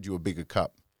can build you a bigger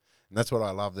cup. And that's what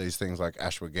I love, these things like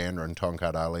ashwagandha and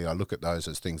tongkat ali. I look at those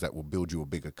as things that will build you a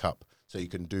bigger cup so you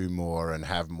can do more and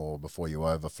have more before you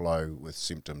overflow with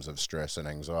symptoms of stress and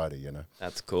anxiety,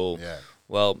 That's cool. Yeah.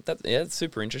 Well, that's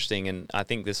super interesting, and I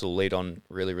think this will lead on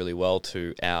really, really well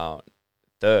to our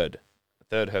third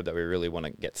herb that we really want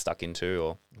to get stuck into,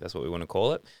 or that's what we want to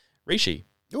call it, reishi.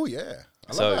 Oh, yeah.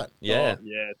 I So, love that. yeah. Oh,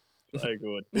 yeah, so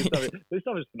good. This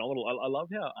stuff is phenomenal. I love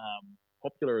how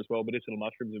popular as well medicinal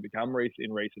mushrooms have become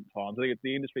in recent times. I think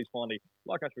the industry's finally,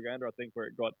 like ashwagandha, I think, where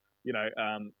it got,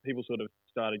 people sort of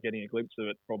started getting a glimpse of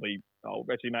it probably,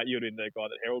 actually, Matt, you'd been the guy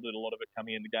that heralded a lot of it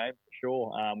coming in the game, for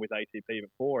sure, with ATP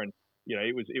before, and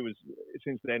it was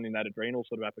since then in that adrenal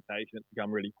sort of application, it's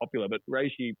become really popular. But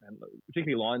reishi, and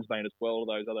particularly lion's mane as well,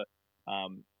 those other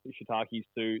shiitakes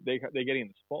too, they're getting in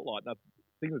the spotlight. And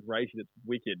the thing with reishi that's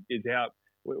wicked is how,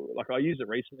 like, I used it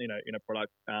recently in a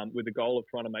product with the goal of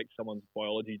trying to make someone's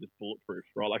biology just bulletproof,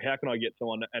 right? Like, how can I get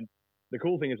someone, and the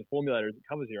cool thing as a formulator is it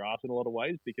covers your ass in a lot of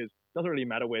ways, because it doesn't really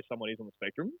matter where someone is on the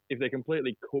spectrum. If they're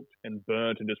completely cooked and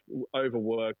burnt and just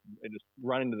overworked and just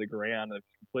run into the ground and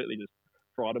completely just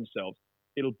fry themselves,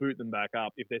 it'll boot them back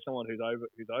up. If there's someone who's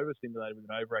overstimulated with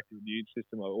an overactive immune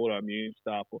system or autoimmune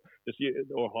stuff, or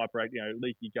hyperactive,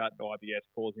 leaky gut, IBS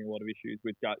causing a lot of issues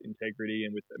with gut integrity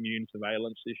and with immune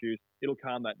surveillance issues, it'll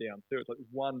calm that down too. It's like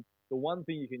the one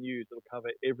thing you can use that'll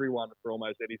cover everyone for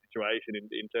almost any situation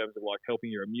in terms of like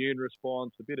helping your immune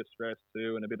response, a bit of stress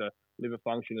too, and a bit of liver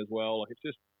function as well. Like,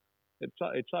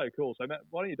 it's so cool. So Matt,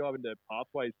 why don't you dive into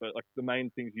pathways, but like the main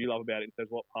things you love about it in terms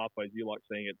of what pathways you like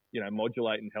seeing it,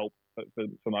 modulate and help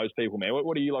for most people, man.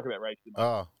 What do you like about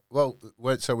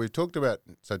reishi? So we've talked about,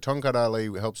 tongkat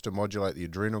ali helps to modulate the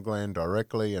adrenal gland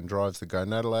directly and drives the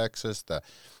gonadal axis. The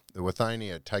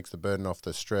withania takes the burden off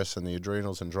the stress and the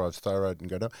adrenals and drives thyroid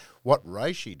and gonadal. What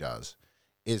reishi does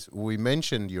is, we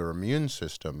mentioned your immune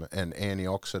system and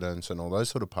antioxidants and all those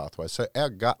sort of pathways. So our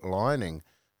gut lining,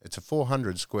 it's a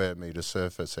 400 square metre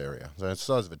surface area. So it's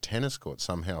the size of a tennis court,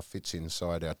 somehow fits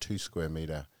inside our 2 square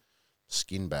metre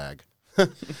skin bag.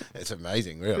 It's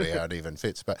amazing, really, how it even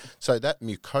fits. But so that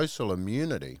mucosal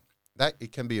immunity, that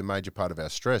it can be a major part of our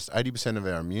stress. 80% of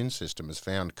our immune system is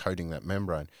found coating that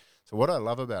membrane. So what I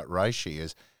love about reishi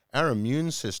is our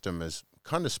immune system is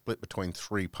kind of split between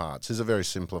three parts. This is a very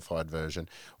simplified version.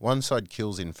 One side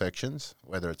kills infections,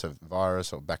 whether it's a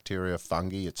virus or bacteria,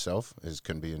 fungi itself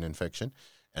can be an infection,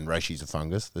 and reishi's a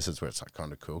fungus. This is where it's like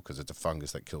kind of cool because it's a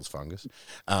fungus that kills fungus.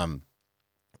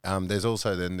 There's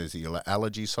the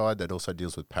allergy side that also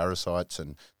deals with parasites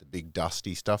and the big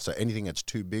dusty stuff. So anything that's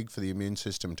too big for the immune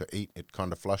system to eat, it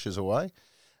kind of flushes away.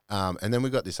 And then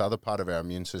we've got this other part of our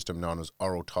immune system known as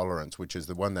oral tolerance, which is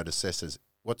the one that assesses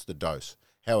what's the dose,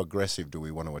 how aggressive do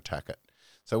we want to attack it.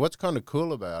 So what's kind of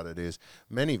cool about it is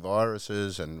many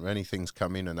viruses and many things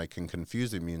come in and they can confuse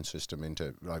the immune system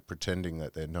into like pretending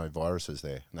that there are no viruses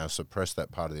there. And they'll suppress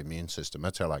that part of the immune system.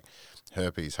 That's how like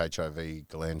herpes, HIV,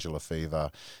 glandular fever,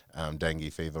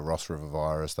 dengue fever, Ross River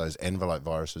virus, those envelope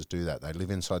viruses do that. They live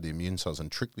inside the immune cells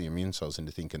and trick the immune cells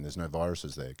into thinking there's no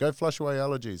viruses there. Go flush away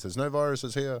allergies. There's no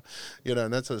viruses here,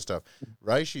 and that sort of stuff.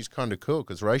 Reishi's kind of cool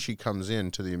because reishi comes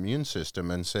into the immune system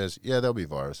and says, yeah, there'll be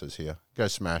viruses here. Go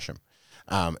smash them.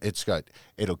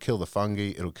 It'll kill the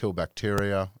fungi, it'll kill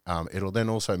bacteria, it'll then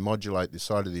also modulate the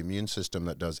side of the immune system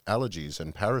that does allergies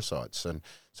and parasites. And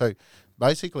so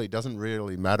basically it doesn't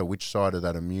really matter which side of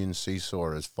that immune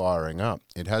seesaw is firing up.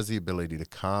 It has the ability to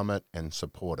calm it and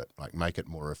support it, like make it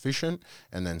more efficient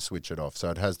and then switch it off. So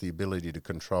it has the ability to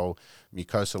control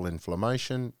mucosal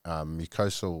inflammation,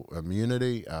 mucosal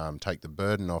immunity, take the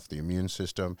burden off the immune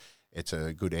system. It's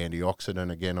a good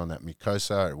antioxidant, again, on that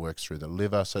mucosa. It works through the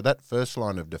liver. So that first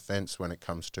line of defense when it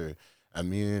comes to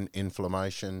immune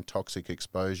inflammation, toxic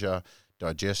exposure,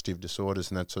 digestive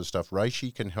disorders and that sort of stuff,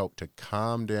 reishi can help to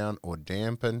calm down or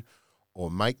dampen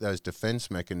or make those defense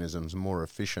mechanisms more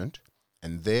efficient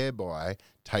and thereby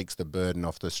takes the burden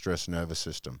off the stress nervous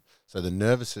system. So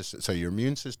your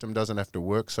immune system doesn't have to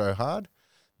work so hard.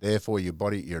 Therefore, your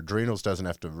adrenals doesn't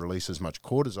have to release as much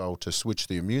cortisol to switch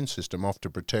the immune system off to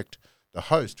protect the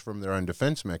host from their own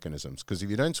defense mechanisms. Because if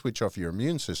you don't switch off your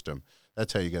immune system,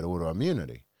 that's how you get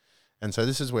autoimmunity. And so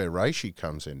this is where reishi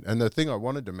comes in. And the thing I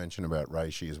wanted to mention about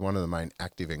reishi is one of the main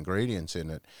active ingredients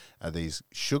in it are these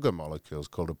sugar molecules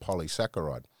called a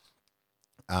polysaccharide.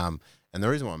 And the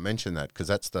reason why I mention that, because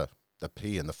that's the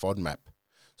P in the FODMAP.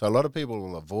 So a lot of people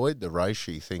will avoid the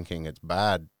reishi thinking it's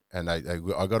bad. And I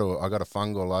got a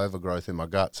fungal overgrowth in my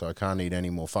gut, so I can't eat any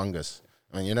more fungus.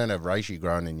 I mean, you don't have reishi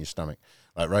growing in your stomach.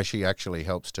 Like reishi actually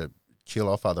helps to kill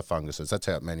off other funguses. That's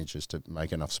how it manages to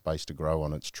make enough space to grow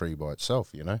on its tree by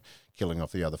itself, killing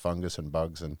off the other fungus and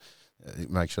bugs and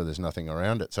make sure there's nothing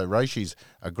around it. So reishi's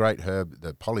a great herb.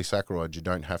 The polysaccharides you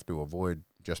don't have to avoid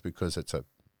just because it's a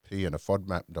pea and a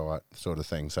FODMAP diet sort of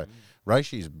thing. So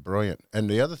reishi's brilliant. And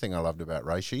the other thing I loved about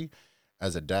reishi,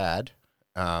 as a dad,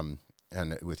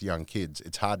 and with young kids,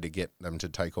 it's hard to get them to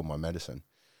take all my medicine.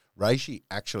 Reishi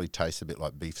actually tastes a bit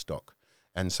like beef stock.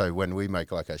 And so when we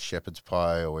make like a shepherd's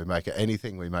pie or we make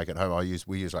anything we make at home,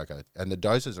 we use and the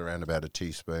dose is around about a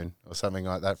teaspoon or something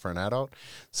like that for an adult.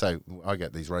 So I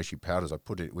get these reishi powders.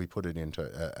 We put it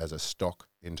into as a stock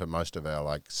into most of our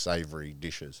like savory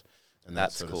dishes and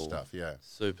that sort cool. of stuff. Yeah.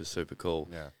 Super, super cool.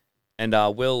 Yeah. And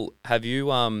Will, have you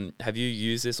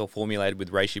used this or formulated with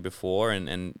reishi before?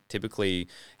 And typically,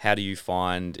 how do you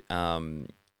find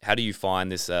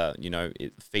this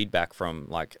feedback from,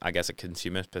 like, I guess, a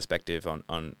consumer perspective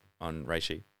on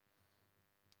reishi?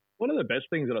 One of the best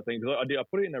things that I think, because I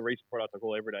put it in a recent product I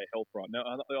call Everyday Health right now.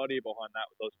 The idea behind that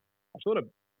was I sort of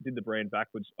did the brand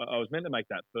backwards. I was meant to make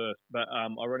that first, but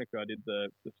ironically I did the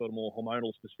sort of more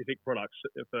hormonal specific products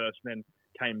first and then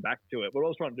came back to it. What I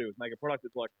was trying to do was make a product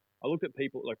that's like, I looked at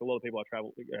people, like a lot of people I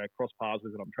travel, cross paths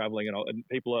with when I'm traveling, and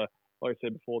people are, like I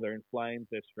said before, they're inflamed,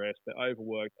 they're stressed, they're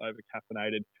overworked,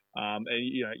 over-caffeinated, and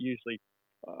usually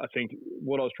I think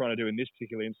what I was trying to do in this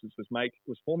particular instance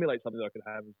was formulate something that I could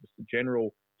have as just a general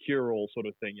cure-all sort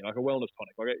of thing, like a wellness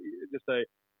tonic, like just a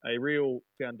real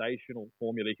foundational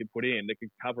formula you could put in that could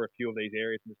cover a few of these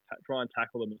areas and just try and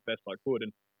tackle them as best I could.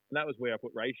 And that was where I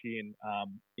put reishi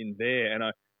in there, and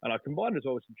I combined it as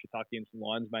well with some shiitake and some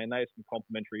lion's mane. They have some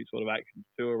complementary sort of actions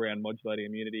too around modulating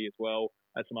immunity as well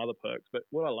as some other perks. But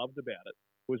what I loved about it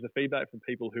was the feedback from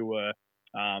people who were,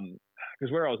 because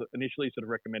where I was initially sort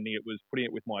of recommending it was putting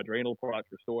it with my adrenal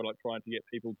products, Restore, like trying to get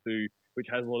people to, which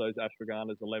has a lot of those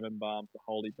ashwaganas, the lemon balms, the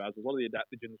holy basils, a lot of the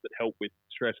adaptogens that help with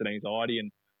stress and anxiety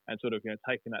and sort of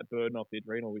taking that burden off the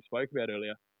adrenal we spoke about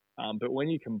earlier. But when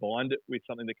you combined it with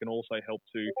something that can also help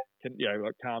to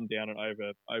like calm down an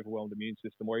overwhelmed immune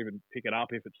system, or even pick it up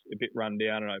if it's a bit run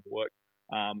down and overworked,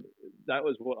 that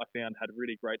was what I found had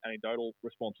really great anecdotal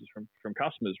responses from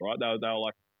customers. Right, they were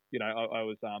like, I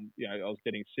was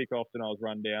getting sick often, I was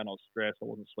run down, I was stressed, I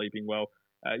wasn't sleeping well.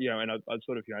 and I'd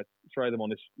sort of, throw them on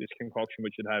this concoction,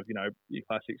 which would have, your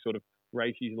classic sort of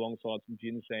reishis alongside some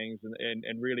ginsengs,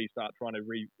 and really start trying to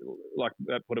like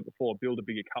I put it before, build a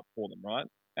bigger cup for them, right?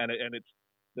 And it's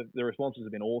the responses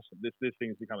have been awesome. This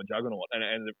thing's become a juggernaut,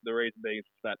 and the reason being is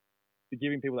that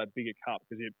giving people that bigger cup,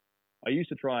 because I used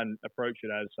to try and approach it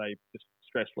as, say, just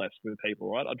stress less with people,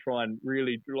 right? I'd try and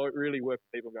really work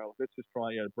with people and go, let's just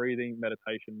try, breathing,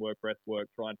 meditation work, breath work,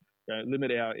 try and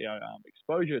limit our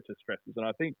exposure to stresses. And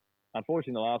I think,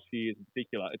 unfortunately, in the last few years in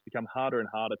particular, it's become harder and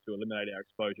harder to eliminate our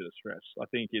exposure to stress. I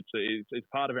think it's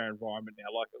part of our environment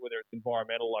now, like whether it's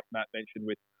environmental, like Matt mentioned,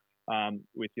 with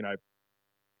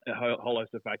a whole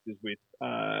host of factors with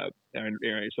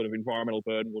sort of environmental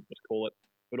burden, we'll just call it,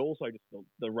 but also just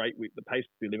the pace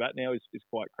we live at now is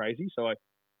quite crazy. So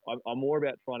I'm more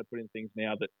about trying to put in things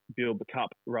now that build the cup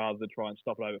rather than try and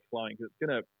stop it overflowing, because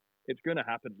it's gonna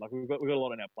happen. Like we've got a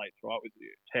lot on our plates, right? With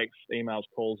texts, emails,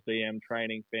 calls, DM,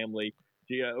 training, family.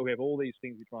 We have all these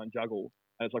things we try and juggle.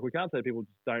 And it's like, we can't say people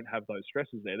just don't have those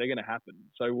stresses there. They're going to happen.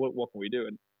 So what can we do?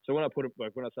 And so when I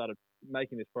started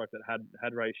making this product that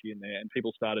had reishi in there, and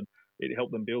people started, it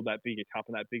helped them build that bigger cup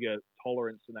and that bigger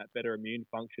tolerance and that better immune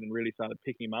function, and really started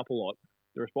picking them up a lot.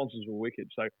 The responses were wicked.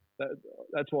 So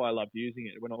that's why I loved using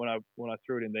it. When I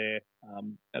threw it in there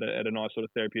at a nice sort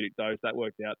of therapeutic dose, that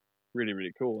worked out really,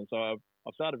 really cool. And so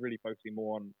I've started really focusing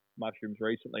more on mushrooms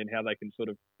recently and how they can sort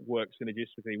of work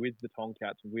synergistically with the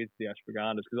tongkats and with the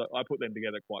ashwagandhas, because I put them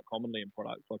together quite commonly in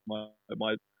products. Like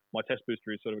my test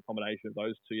booster is sort of a combination of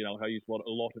those two. I use a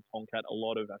lot of tongkat, a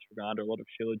lot of ashwagandha, a lot of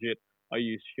shilajit. I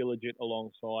use shilajit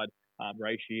alongside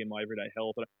reishi in my everyday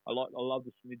health. And I love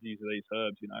the synergies of these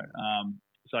herbs,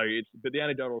 but the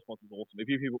anecdotal response is awesome. If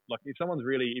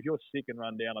you're sick and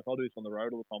run down, like I'll do this on the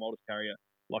road all the time, I'll just carry a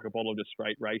bottle of just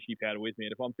straight reishi powder with me.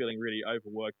 And if I'm feeling really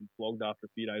overworked and flogged after a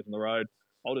few days on the road,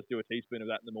 I'll just do a teaspoon of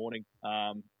that in the morning,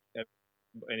 and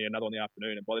another in the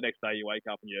afternoon. And by the next day you wake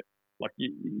up and you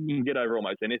can get over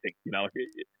almost anything,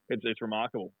 it's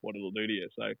remarkable what it'll do to you.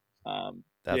 So,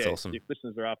 that's awesome. If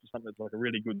listeners are after something that's like a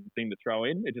really good thing to throw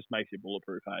in, it just makes you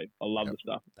bulletproof. Hey, I love the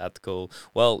stuff. That's cool.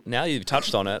 Well, now you've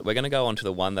touched on it, we're going to go on to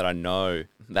the one that I know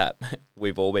that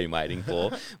we've all been waiting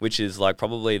for, which is like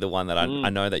probably the one that I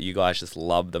know that you guys just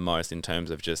love the most in terms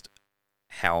of just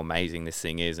how amazing this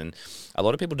thing is. And a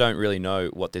lot of people don't really know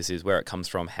what this is, where it comes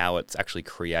from, how it's actually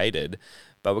created.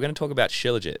 But we're going to talk about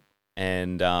shilajit.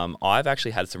 And I've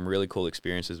actually had some really cool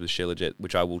experiences with shilajit,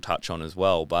 which I will touch on as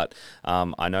well. But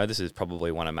I know this is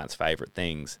probably one of Matt's favourite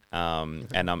things,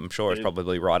 and I'm sure it's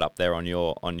probably right up there on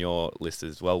your list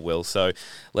as well, Will. So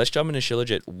let's jump into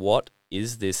shilajit. What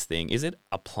is this thing? Is it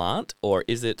a plant or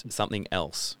is it something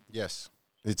else? Yes,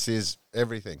 it is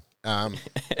everything. No,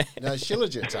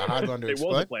 shilajit's a hard one to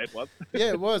explain. It was a plant once. Yeah,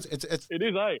 it was. It is,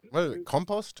 What is it,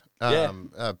 compost?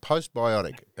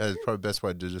 Postbiotic is probably the best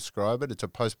way to describe it. It's a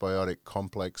postbiotic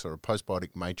complex or a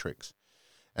postbiotic matrix.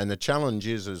 And the challenge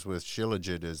is with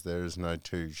shilajit is there is no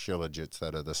two shilajits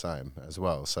that are the same as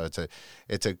well. So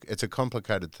it's a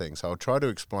complicated thing. So I'll try to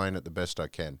explain it the best I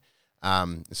can.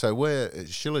 So where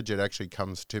shilajit actually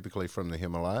comes typically from the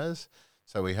Himalayas.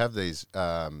 So we have these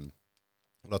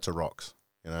lots of rocks.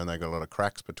 And they got a lot of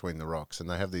cracks between the rocks, and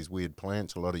they have these weird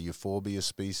plants, a lot of euphorbia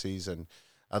species and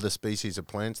other species of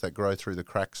plants that grow through the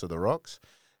cracks of the rocks,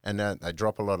 and they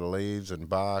drop a lot of leaves and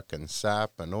bark and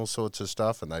sap and all sorts of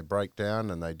stuff, and they break down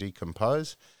and they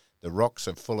decompose. The rocks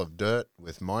are full of dirt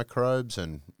with microbes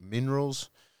and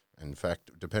minerals. In fact,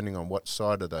 depending on what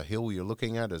side of the hill you're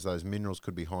looking at, as those minerals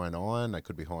could be high in iron, they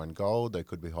could be high in gold, they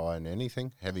could be high in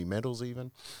anything, heavy metals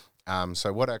even.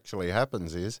 So what actually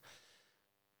happens is,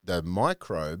 the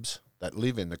microbes that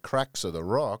live in the cracks of the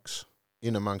rocks,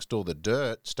 in amongst all the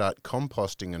dirt, start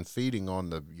composting and feeding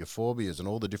on the euphorbias and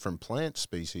all the different plant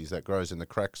species that grows in the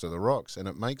cracks of the rocks. And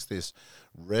it makes this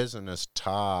resinous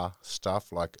tar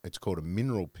stuff, like it's called a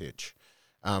mineral pitch.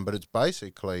 But it's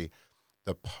basically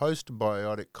the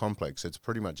postbiotic complex. It's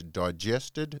pretty much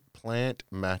digested plant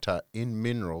matter in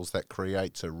minerals that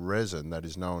creates a resin that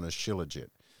is known as shilajit.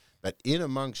 But in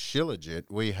amongst shilajit,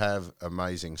 we have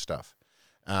amazing stuff.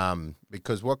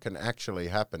 Because what can actually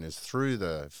happen is through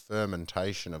the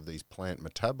fermentation of these plant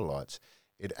metabolites,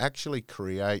 it actually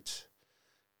creates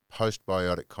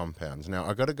postbiotic compounds. Now,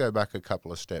 I've got to go back a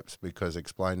couple of steps because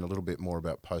explain a little bit more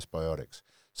about postbiotics.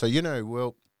 So,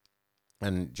 Will,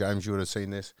 and James, you would have seen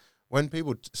this. When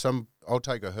people, I'll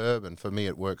take a herb and for me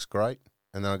it works great.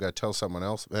 And then I go tell someone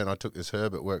else, man, I took this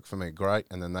herb, it worked for me great.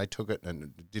 And then they took it and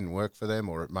it didn't work for them,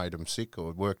 or it made them sick, or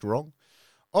it worked wrong.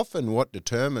 Often what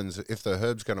determines if the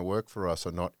herb's going to work for us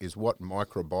or not is what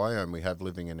microbiome we have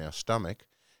living in our stomach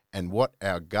and what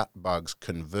our gut bugs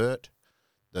convert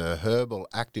the herbal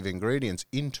active ingredients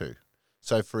into.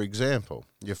 So, for example,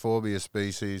 euphorbia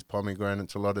species,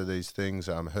 pomegranates, a lot of these things,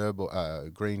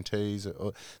 herbal green teas,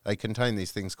 they contain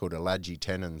these things called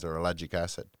elagitannins or ellagic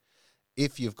acid.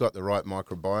 If you've got the right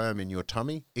microbiome in your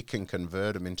tummy, it can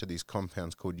convert them into these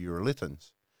compounds called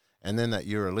urolithins. And then that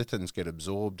urolithins get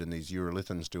absorbed, and these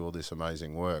urolithins do all this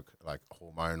amazing work, like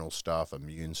hormonal stuff,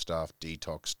 immune stuff,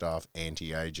 detox stuff,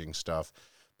 anti-aging stuff,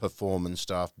 performance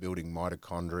stuff, building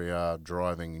mitochondria,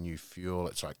 driving new fuel.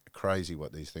 It's like crazy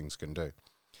what these things can do.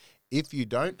 If you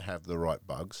don't have the right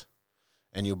bugs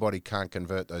and your body can't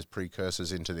convert those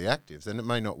precursors into the actives, then it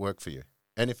may not work for you.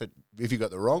 And if you've got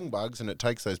the wrong bugs and it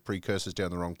takes those precursors down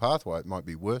the wrong pathway, it might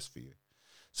be worse for you.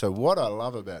 So what I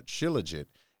love about shilajit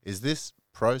is this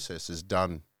process is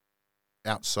done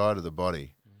outside of the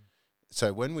body.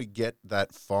 So when we get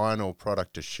that final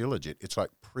product of shilajit, it's like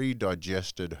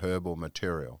pre-digested herbal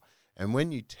material. And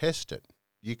when you test it,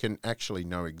 you can actually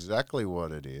know exactly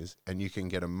what it is, and you can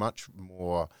get a much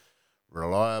more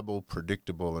reliable,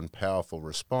 predictable, and powerful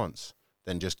response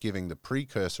than just giving the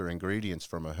precursor ingredients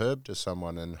from a herb to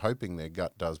someone and hoping their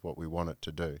gut does what we want it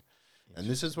to do. And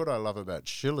this is what I love about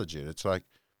shilajit. It's like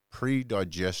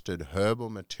pre-digested herbal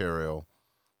material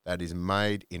that is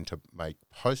made into make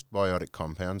postbiotic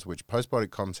compounds, which postbiotic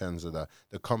compounds are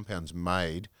the compounds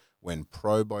made when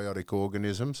probiotic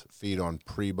organisms feed on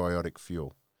prebiotic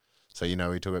fuel. So, we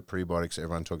talk about prebiotics,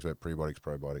 everyone talks about prebiotics,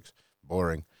 probiotics,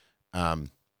 boring.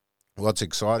 What's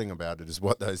exciting about it is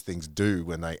what those things do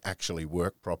when they actually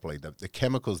work properly. The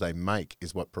chemicals they make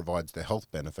is what provides the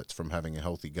health benefits from having a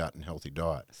healthy gut and healthy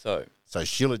diet. So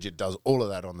shilajit does all of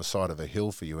that on the side of a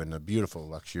hill for you in the beautiful,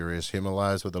 luxurious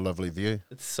Himalayas with a lovely view.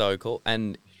 It's so cool.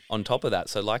 And on top of that,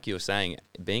 so like you were saying,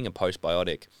 being a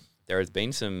postbiotic, there has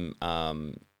been some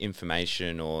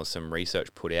information or some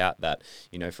research put out that,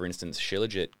 for instance,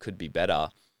 shilajit could be better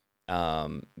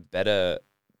for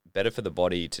the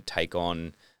body to take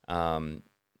on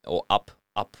or up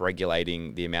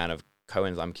regulating the amount of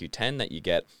coenzyme Q10 that you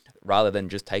get, rather than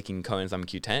just taking coenzyme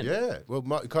Q10. Yeah, well,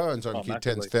 coenzyme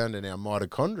Q10 is found in our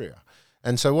mitochondria.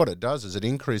 And so what it does is it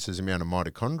increases the amount of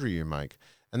mitochondria you make.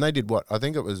 And they did what? I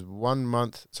think it was 1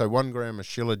 month, so 1 gram of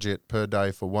shilajit per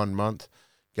day for 1 month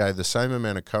gave the same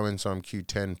amount of coenzyme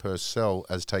Q10 per cell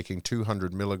as taking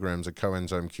 200 milligrams of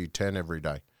coenzyme Q10 every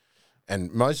day.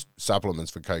 And most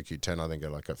supplements for CoQ10, I think, are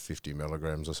like at 50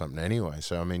 milligrams or something anyway.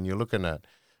 So, you're looking at,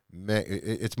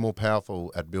 it's more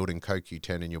powerful at building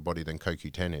CoQ10 in your body than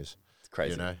CoQ10 is. It's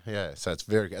crazy. Yeah. So it's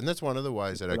and that's one of the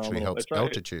ways that actually helps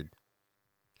altitude.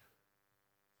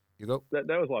 You go. That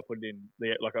was why I put it in.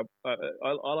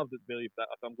 I loved it, Billy.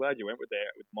 I'm glad you went with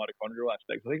mitochondrial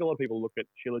aspects. I think a lot of people look at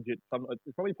shilajit.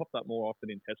 It's probably popped up more often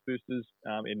in test boosters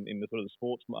in the sort of the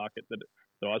sports market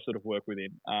that I sort of work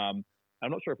within. I'm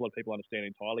not sure if a lot of people understand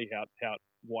entirely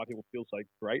why people feel so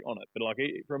great on it. But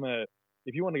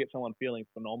if you want to get someone feeling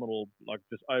phenomenal, like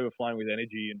just overflowing with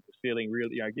energy and just feeling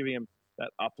really, giving them that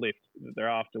uplift that they're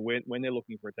after when they're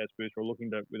looking for a test booster or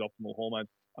looking with optimal hormones,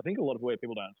 I think a lot of where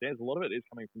people don't understand is a lot of it is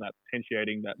coming from that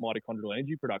potentiating that mitochondrial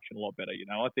energy production a lot better.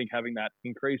 I think having that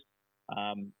increased,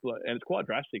 and it's quite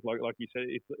drastic. Like you said,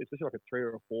 it's just like a 3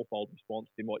 or a 4-fold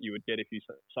response in what you would get if you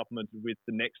supplemented with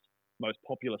the next most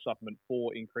popular supplement for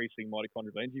increasing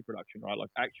mitochondrial energy production, right? Like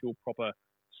actual proper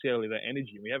cellular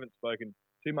energy. We haven't spoken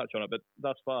too much on it, but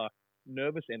thus far,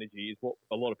 nervous energy is what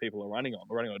a lot of people are running on.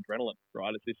 We're running on adrenaline, right?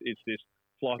 It's this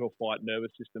flight or fight nervous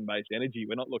system based energy.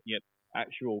 We're not looking at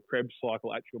actual Krebs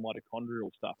cycle, actual mitochondrial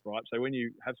stuff, right? So when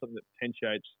you have something that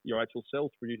potentiates your actual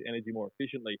cells to produce energy more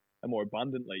efficiently and more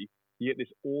abundantly, you get this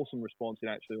awesome response in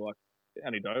actually, like,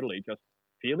 anecdotally, just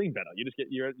feeling better. You just get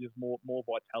just more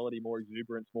vitality, more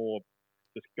exuberance, more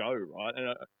just go, right?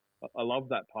 And I love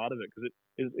that part of it because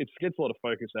it gets a lot of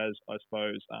focus as, I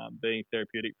suppose, being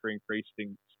therapeutic for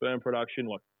increasing sperm production,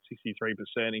 like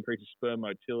 63%, increases sperm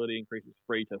motility, increases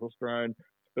free testosterone.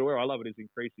 But where I love it is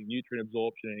increasing nutrient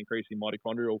absorption and increasing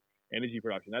mitochondrial energy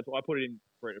production. That's why I put it in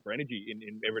for energy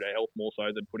in everyday health more so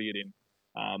than putting it in,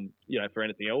 for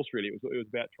anything else really. It was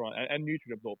about trying, and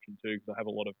nutrient absorption too, because I have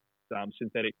a lot of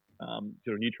synthetic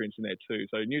sort of nutrients in there too.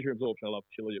 So nutrient absorption I love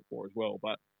shilajit for as well.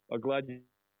 But I'm glad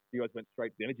you guys went straight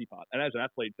to the energy part. And as an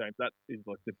athlete, James, that's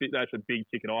a big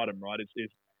ticket item, right?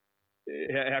 It's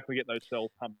how can we get those cells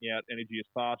pumping out energy as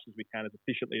fast as we can, as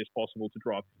efficiently as possible to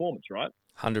drive performance, right?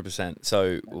 100%.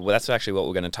 So that's actually what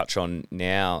we're going to touch on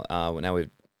now. Now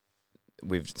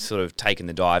we've sort of taken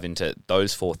the dive into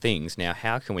those 4 things. Now,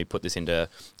 how can we put this into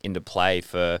play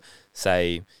for,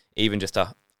 say, even just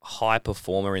a high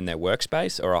performer in their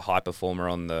workspace or a high performer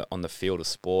on the field of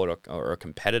sport or a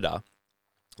competitor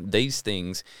these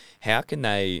things, how can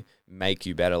they make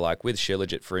you better? Like with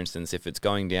shilajit, for instance, if it's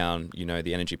going down,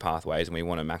 the energy pathways and we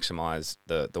want to maximize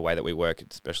the way that we work,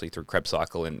 especially through Krebs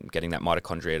cycle and getting that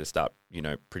mitochondria to start,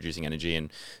 producing energy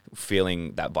and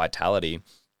feeling that vitality,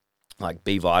 like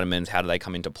B vitamins, how do they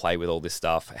come into play with all this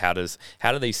stuff? How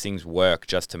do these things work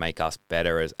just to make us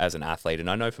better as an athlete? And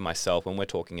I know for myself, when we're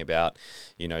talking about,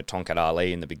 tongkat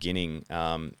Ali in the beginning,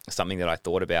 something that I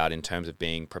thought about in terms of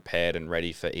being prepared and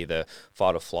ready for either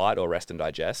fight or flight or rest and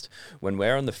digest. When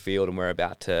we're on the field and we're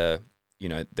about to,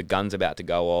 the gun's about to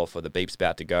go off or the beep's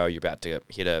about to go, you're about to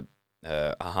hit a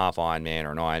half Ironman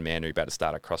or an Ironman, or you're about to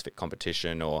start a CrossFit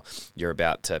competition, or you're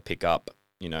about to pick up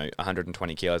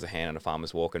 120 kilos a hand on a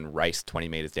farmer's walk and race 20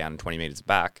 meters down and 20 meters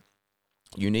back,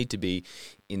 you need to be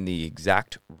in the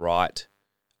exact right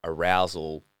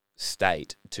arousal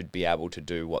state to be able to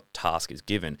do what task is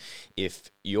given. If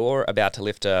you're about to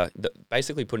lift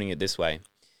basically putting it this way,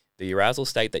 the arousal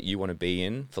state that you want to be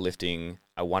in for lifting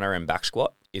a 1RM back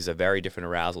squat is a very different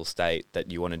arousal state that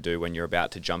you want to do when you're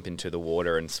about to jump into the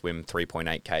water and swim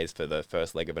 3.8 Ks for the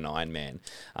first leg of an Ironman.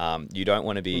 You don't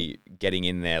want to be getting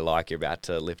in there like you're about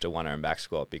to lift a 1RM back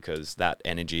squat, because that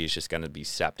energy is just going to be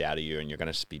sapped out of you and you're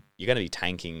going to be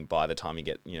tanking by the time you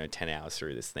get 10 hours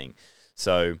through this thing.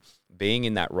 So being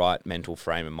in that right mental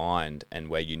frame of mind and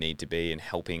where you need to be and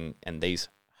helping, and these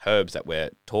herbs that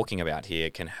we're talking about here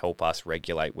can help us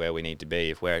regulate where we need to be.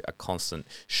 If we're a constant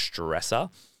stressor,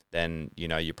 then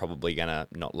you're probably gonna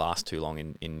not last too long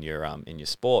in your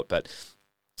sport. But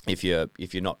if you're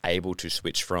not able to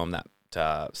switch from that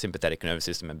sympathetic nervous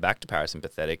system and back to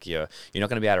parasympathetic, you're not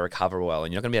going to be able to recover well,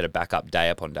 and you're not going to be able to back up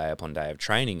day upon day upon day of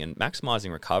training. And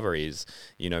maximizing recovery is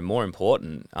more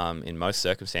important in most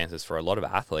circumstances for a lot of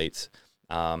athletes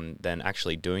than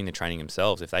actually doing the training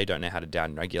themselves. If they don't know how to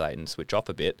down-regulate and switch off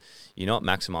a bit, you're not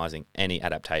maximizing any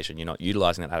adaptation. You're not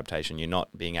utilizing that adaptation. You're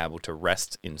not being able to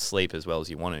rest in sleep as well as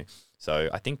you want to. So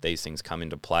I think these things come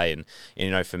into play.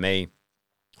 And for me,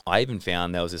 I even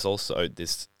found there was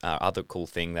this other cool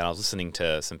thing that I was listening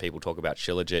to some people talk about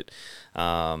shilajit,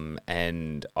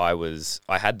 and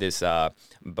I had this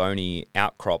bony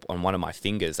outcrop on one of my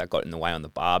fingers that got in the way on the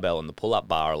barbell and the pull-up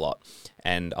bar a lot.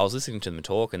 And I was listening to them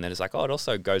talk, and they're just like, it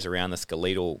also goes around the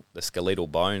skeletal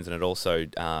bones, and it also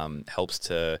helps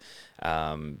to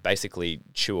basically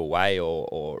chew away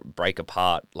or break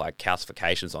apart like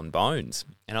calcifications on bones.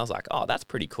 And I was like, that's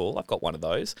pretty cool. I've got one of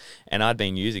those. And I'd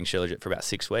been using shilajit for about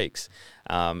 6 weeks.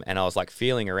 And I was like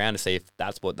feeling around to see if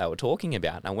that's what they were talking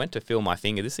about. And I went to feel my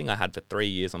finger. This thing I had for 3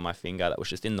 years on my finger that was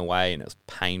just in the way, and it was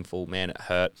painful. Man, it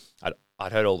hurt.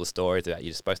 I'd heard all the stories about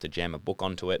you're supposed to jam a book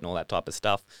onto it and all that type of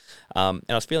stuff. And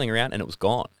I was feeling around and it was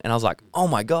gone. And I was like, oh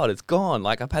my God, it's gone.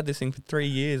 Like, I've had this thing for 3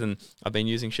 years and I've been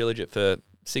using shilajit for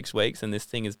 6 weeks and this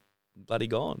thing is bloody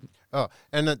gone. Oh,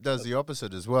 and it does the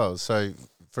opposite as well. So,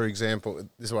 for example,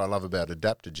 this is what I love about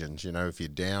adaptogens. If you're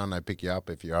down, they pick you up.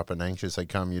 If you're up and anxious, they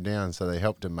calm you down. So they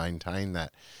help to maintain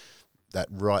that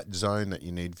right zone that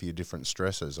you need for your different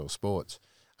stresses or sports.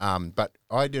 But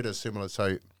I did a similar,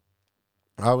 so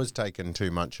I was taking too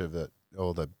much of it,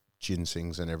 all the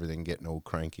ginsengs and everything, getting all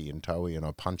cranky and toey, and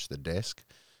I punched the desk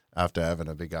after having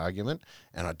a big argument,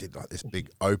 and I did like this big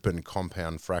open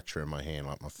compound fracture in my hand,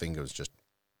 like my finger was just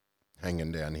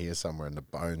hanging down here somewhere and the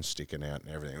bone sticking out and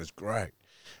everything. It was great.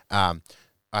 I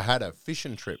had a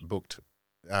fishing trip booked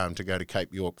to go to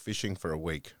Cape York fishing for a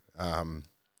week,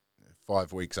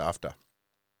 5 weeks after.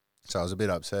 So I was a bit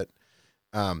upset.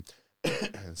 And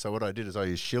so what I did is I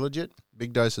used shilajit,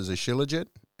 big doses of shilajit,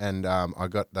 and I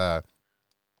got the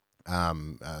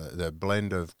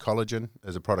blend of collagen.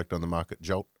 There's a product on the market,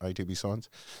 Jolt, ATB Science.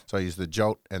 So I used the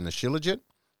Jolt and the shilajit,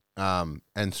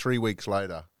 and 3 weeks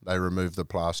later they removed the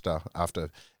plaster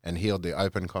and healed the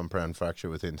open compound fracture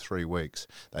within 3 weeks.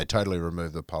 They totally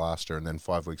removed the plaster, and then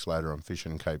 5 weeks later I'm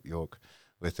fishing Cape York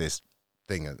with this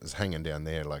thing that was hanging down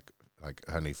there like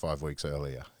only 5 weeks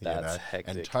earlier. That's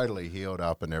hectic. And totally healed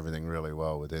up and everything really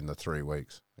well within the 3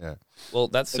 weeks. Yeah. Well,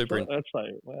 that's super. That's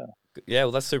like, wow. Yeah,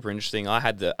 well, that's super interesting. I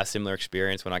had a similar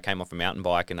experience when I came off a mountain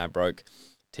bike and I broke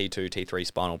T2, T3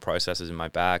 spinal processes in my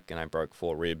back, and I broke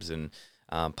 4 ribs and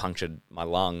punctured my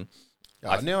lung.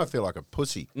 Now I feel like a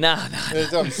pussy. Nah.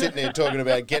 I'm sitting there talking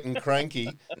about getting cranky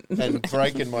and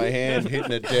breaking my hand,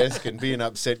 hitting a desk and being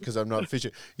upset because I'm not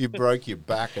fishing. You broke your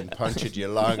back and punctured your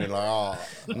lung and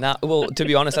Nah, well, to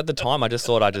be honest, at the time, I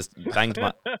thought I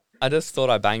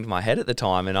banged my head at the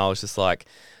time, and I was just like,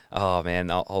 oh man,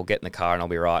 I'll get in the car and I'll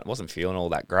be right. I wasn't feeling all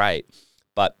that great.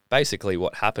 But basically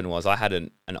what happened was I had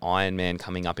an Ironman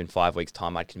coming up in 5 weeks'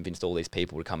 time. I'd convinced all these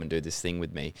people to come and do this thing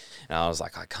with me. And I was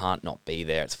like, I can't not be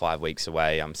there. It's 5 weeks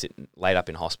away. I'm sitting laid up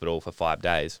in hospital for 5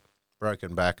 days.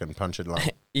 broken back and punctured lung.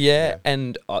 Yeah,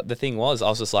 and the thing was, I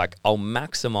was just like, I'll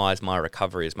maximize my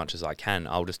recovery as much as I can.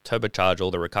 I'll just turbocharge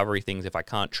all the recovery things. If I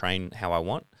can't train how I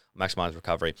want, maximize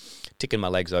recovery. Ticking my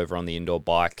legs over on the indoor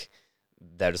bike,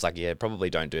 they're just like, yeah,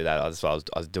 probably don't do that. I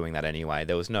was doing that anyway.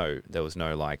 There was no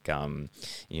like,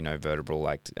 vertebral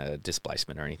like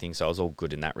displacement or anything. So I was all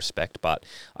good in that respect. But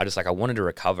I wanted to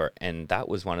recover, and that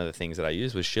was one of the things that I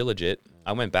used was shilajit.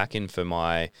 I went back in for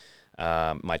my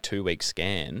 2-week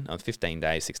scan on 15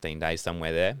 days, 16 days,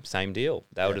 somewhere there. Same deal.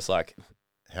 They were just like,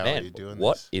 how man, are you doing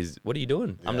what this? are you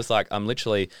doing? Yeah. I'm just like,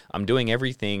 I'm doing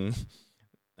everything.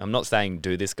 I'm not saying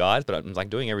do this, guys, but I'm like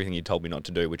doing everything you told me not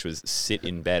to do, which was sit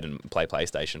in bed and play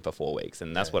PlayStation for 4 weeks.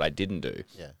 And that's what I didn't do.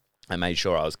 Yeah. I made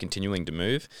sure I was continuing to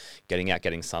move, getting out,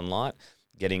 getting sunlight,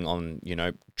 getting on,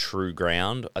 true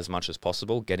ground as much as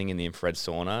possible, getting in the infrared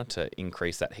sauna to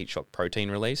increase that heat shock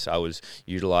protein release. I was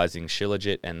utilizing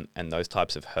shilajit and those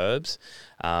types of herbs.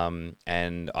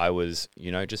 And I was,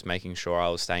 just making sure I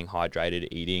was staying hydrated,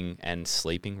 eating and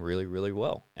sleeping really, really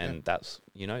well. And that's,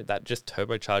 that just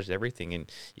turbocharged everything,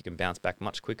 and you can bounce back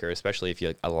much quicker, especially if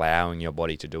you're allowing your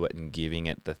body to do it and giving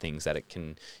it the things that it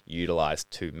can utilize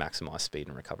to maximize speed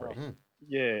and recovery. Oh.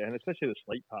 Yeah, and especially the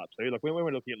sleep part too. Like when we're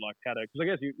looking at like how to, because I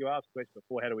guess you asked a question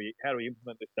before, how do we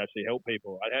implement this to actually help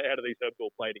people? Right? How do these herbs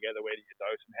all play together? Where do you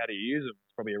dose and how do you use them?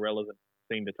 It's probably a relevant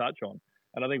thing to touch on.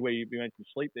 And I think where you mentioned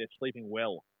sleep, they're sleeping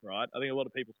well, right? I think a lot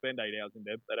of people spend 8 hours in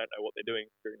bed. They don't know what they're doing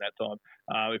during that time.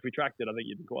 If we tracked it, I think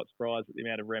you'd be quite surprised at the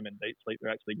amount of REM and deep sleep they're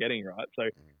actually getting, right?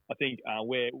 So I think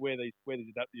where these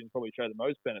adaptogens probably show the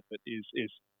most benefit is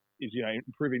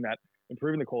improving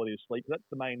the quality of sleep. That's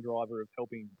the main driver of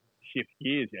helping shift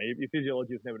gears. Your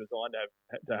physiology is never designed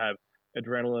to have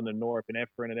adrenaline and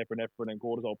norepinephrine and epinephrine and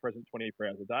cortisol present 24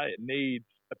 hours a day. It needs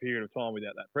a period of time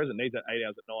without that present. It needs that 8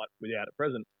 hours at night without it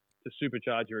present to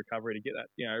supercharge your recovery, to get that,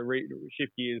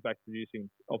 shift gears back to producing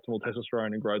optimal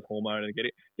testosterone and growth hormone and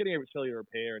getting every cellular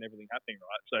repair and everything happening,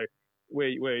 right? So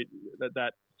where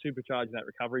that supercharging that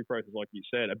recovery process, like you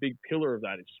said, a big pillar of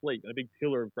that is sleep, and a big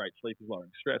pillar of great sleep is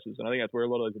lowering stresses. And I think that's where a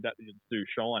lot of those adaptogens do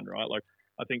shine, right? Like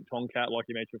I think tongkat, like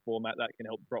you mentioned before, Matt, that can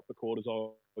help drop the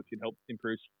cortisol, which can help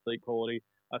improve sleep quality.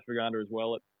 Ashwagandha as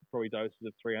well, at probably doses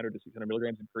of 300 to 600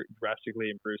 milligrams, drastically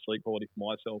improve sleep quality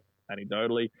for myself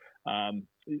anecdotally.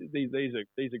 These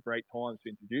are great times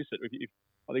to introduce it.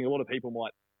 I think a lot of people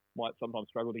might sometimes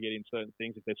struggle to get in certain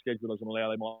things if their schedule doesn't allow.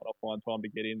 They might not find time to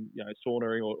get in,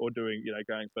 saunaing or doing,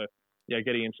 going for,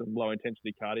 getting in some low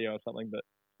intensity cardio or something. But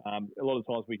a lot of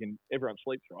times everyone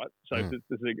sleeps, right? So if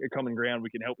there's a common ground, we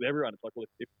can help with everyone. It's like, well,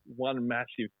 if one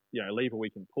massive, lever we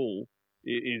can pull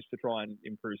is to try and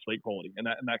improve sleep quality, and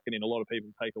that can, in a lot of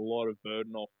people, take a lot of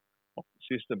burden off the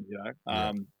system,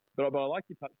 But I like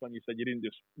you touched on, you said you didn't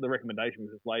the recommendation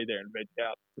was just lay there and veg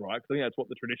out, right? Because I think that's what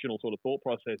the traditional sort of thought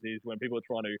process is when people are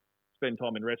trying to spend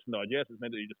time in rest and digest. It's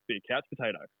meant that you just be a couch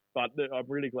potato. But I'm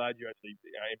really glad you actually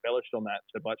embellished on that.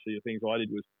 So much of the things I did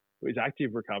was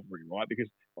active recovery, right? Because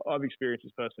I've experienced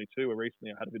this personally too, where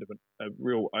recently I had a bit of a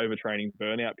real overtraining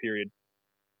burnout period.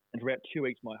 And for about 2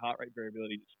 weeks, my heart rate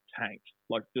variability just tanked,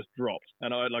 like just dropped.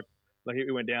 And I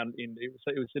it went down it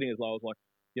was sitting as low as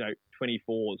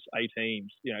 24s, 18s,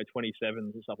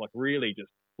 27s and stuff, like really just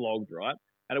flogged, right?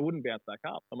 And it wouldn't bounce back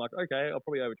up. I'm like, okay, I'll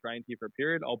probably overtrain here for a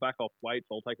period. I'll back off weights.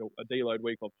 I'll take a deload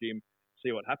week off gym,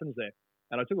 see what happens there.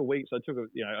 And I took a week. So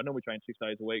I normally train 6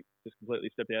 days a week, just completely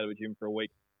stepped out of the gym for a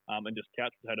week and just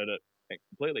couch potatoed it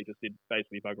completely, just did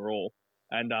basically bugger all.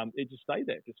 And it just stayed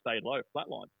there, just stayed low,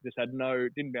 flatline. Just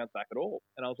didn't bounce back at all.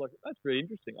 And I was like, that's really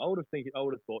interesting. I would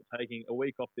have thought taking a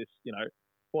week off this,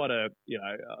 quite a,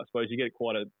 I suppose you get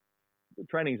quite a,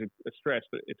 training is a stress,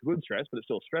 but it's a good stress, but it's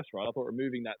still a stress, right? I thought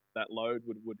removing that load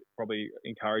would probably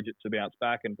encourage it to bounce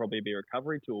back and probably be a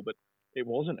recovery tool, but it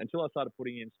wasn't until I started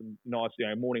putting in some nice,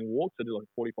 morning walks. I did like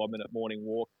a 45-minute morning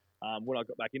walk. When I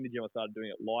got back in the gym, I started doing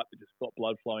it light, but just got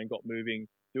blood flowing, got moving,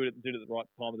 did it at the right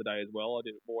time of the day as well. I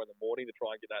did it more in the morning to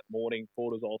try and get that morning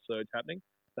cortisol surge happening.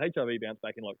 The HIV bounced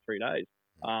back in like 3 days.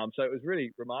 So it was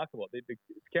really remarkable. It's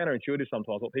counterintuitive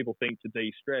sometimes. What people think to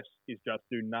de-stress is just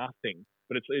do nothing.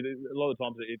 But a lot of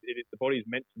times the body's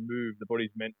meant to move. The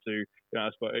body's meant to,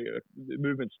 I suppose,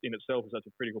 movement in itself is such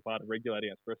a critical part of regulating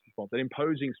our stress response and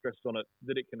imposing stresses on it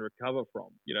that it can recover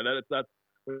from. That's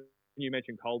when you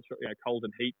mentioned cold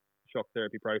and heat shock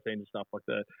therapy proteins and stuff like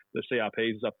the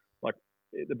CRPs and stuff, like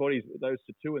the body's, those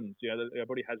sirtuins, our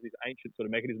body has these ancient sort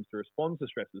of mechanisms to respond to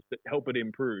stresses that help it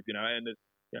improve, and there's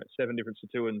 7 different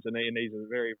sirtuins, and these are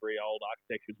very, very old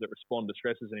architectures that respond to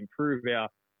stresses and improve our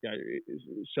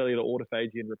cellular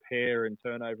autophagy and repair and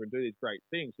turnover and do these great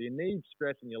things. So you need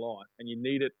stress in your life, and you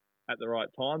need it at the right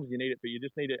times. You need it, but you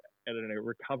just need it at a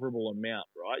recoverable amount,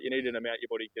 right? You need an amount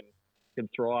your body can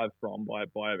thrive from by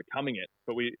overcoming it.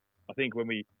 But I think when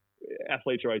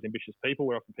athletes are always ambitious people.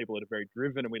 We're often people that are very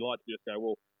driven, and we like to just go,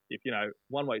 well, if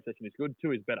one weight session is good,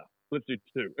 2 is better. Let's do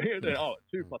 2.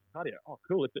 2 plus cardio. Oh,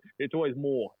 cool. It's always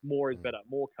more. More is better.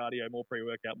 More cardio, more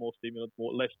pre-workout, more stimulants,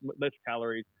 less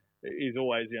calories is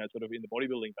always sort of in the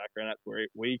bodybuilding background. That's where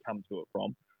we come to it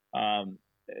from.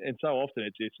 And so often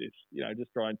it's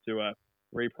just trying to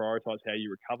reprioritize how you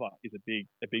recover is a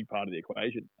big part of the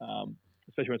equation.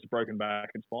 Especially when it's a broken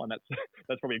back and spine.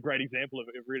 That's probably a great example of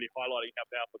really highlighting how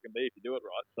powerful it can be if you do it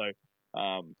right.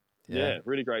 So,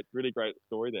 really great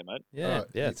story there, mate.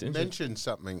 Yeah, you mentioned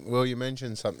something. Well, you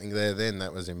mentioned something there then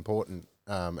that was important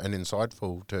and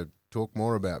insightful to talk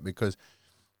more about, because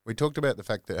we talked about the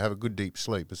fact that have a good deep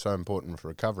sleep is so important for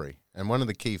recovery. And one of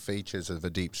the key features of a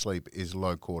deep sleep is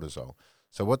low cortisol.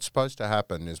 So what's supposed to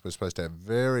happen is we're supposed to have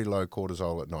very low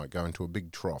cortisol at night, go into a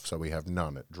big trough, so we have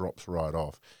none. It drops right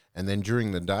off. And then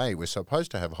during the day, we're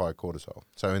supposed to have high cortisol.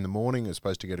 So in the morning, we're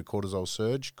supposed to get a cortisol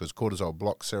surge because cortisol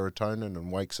blocks serotonin and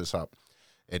wakes us up.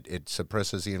 It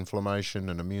suppresses the inflammation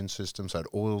and immune system, so it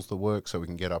oils the work so we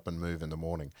can get up and move in the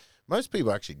morning. Most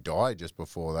people actually die just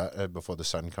before that, before the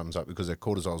sun comes up, because their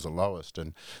cortisol's the lowest,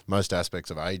 and most aspects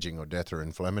of aging or death are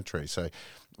inflammatory. So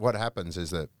what happens is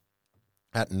that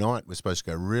at night, we're supposed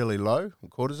to go really low in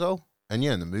cortisol. And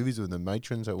in the movies with the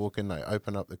matrons, they walk in, they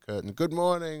open up the curtain, good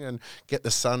morning, and get the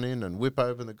sun in and whip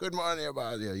open the good morning,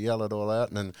 yell it all out.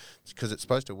 And then, because it's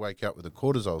supposed to wake up with a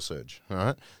cortisol surge, all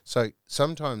right? So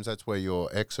sometimes that's where your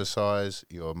exercise,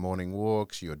 your morning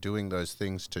walks, you're doing those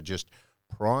things to just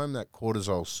prime that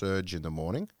cortisol surge in the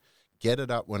morning, get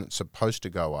it up when it's supposed to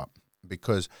go up,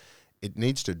 because it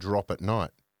needs to drop at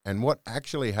night. And what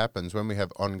actually happens when we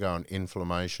have ongoing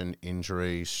inflammation,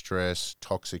 injury, stress,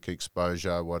 toxic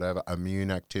exposure, whatever,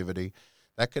 immune activity,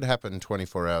 that could happen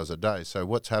 24 hours a day. So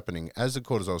what's happening as the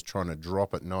cortisol is trying to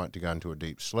drop at night to go into a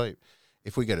deep sleep,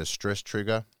 if we get a stress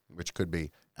trigger, which could be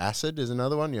acid is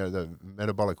another one, the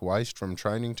metabolic waste from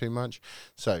training too much.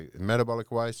 So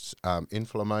metabolic wastes,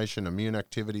 inflammation, immune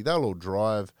activity, they'll all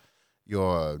drive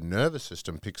your nervous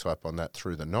system picks up on that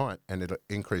through the night, and it'll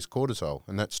increase cortisol,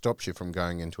 and that stops you from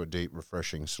going into a deep,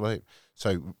 refreshing sleep.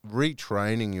 So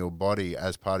retraining your body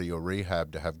as part of your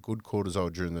rehab to have good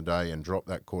cortisol during the day and drop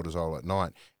that cortisol at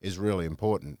night is really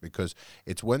important, because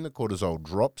it's when the cortisol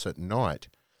drops at night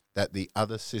that the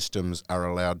other systems are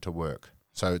allowed to work.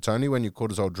 So it's only when your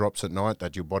cortisol drops at night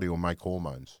that your body will make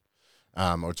hormones.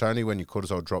 Or it's only when your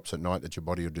cortisol drops at night that your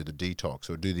body will do the detox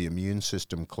or do the immune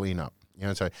system cleanup.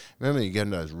 So remember you get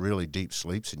into those really deep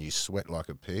sleeps and you sweat like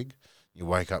a pig. You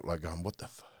wake up like going, what the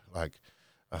like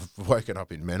I've woken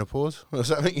up in menopause or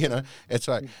something, It's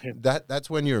like that's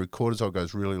when your cortisol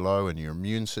goes really low and your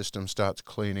immune system starts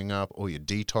cleaning up, or your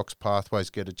detox pathways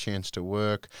get a chance to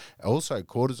work. Also,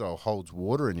 cortisol holds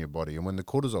water in your body, and when the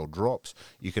cortisol drops,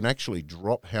 you can actually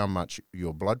drop how much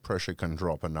your blood pressure can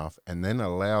drop enough, and then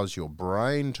allows your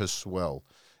brain to swell.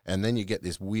 And then you get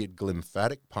this weird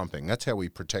lymphatic pumping. That's how we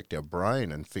protect our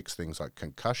brain and fix things like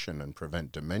concussion and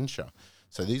prevent dementia.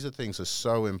 So these are things that are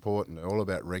so important. They're all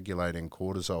about regulating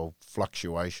cortisol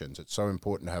fluctuations. It's so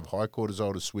important to have high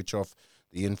cortisol to switch off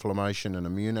the inflammation and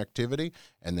immune activity,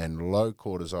 and then low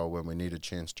cortisol when we need a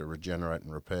chance to regenerate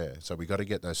and repair. So we got to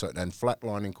get those. And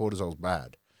flatlining cortisol is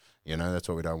bad. That's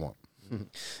what we don't want.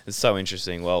 It's so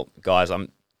interesting. Well, guys,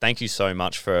 thank you so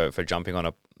much for jumping on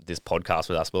this podcast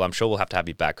with us. Well, I'm sure we'll have to have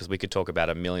you back because we could talk about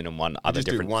 1,000,001 other just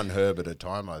different. Do one herb at a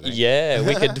time, I think. Yeah,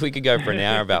 we could go for an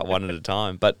hour about one at a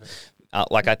time, but.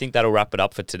 I think that'll wrap it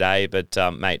up for today. But,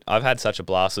 mate, I've had such a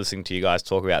blast listening to you guys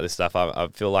talk about this stuff. I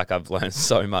feel like I've learned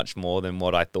so much more than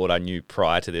what I thought I knew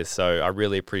prior to this. So I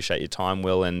really appreciate your time,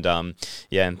 Will. And,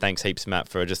 and thanks heaps, Matt,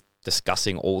 for just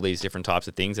discussing all these different types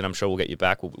of things. And I'm sure we'll get you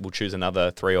back. We'll choose another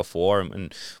 3 or 4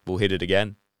 and we'll hit it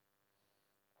again.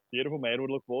 Beautiful, man. We'll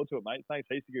look forward to it, mate. Thanks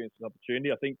heaps for giving us this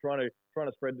opportunity. I think trying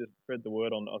to spread the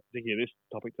word on particularly this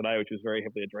topic today, which was very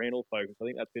heavily adrenal focused. I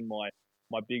think that's been my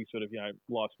big sort of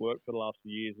life's work for the last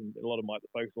few years, and a lot of my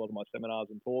seminars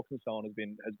and talks and so on has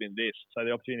been this. So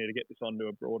the opportunity to get this onto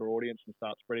a broader audience and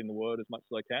start spreading the word as much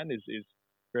as I can is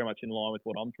very much in line with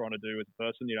what I'm trying to do as a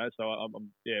person. So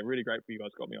I'm really grateful you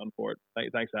guys got me on for it.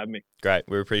 Thanks for having me. Great,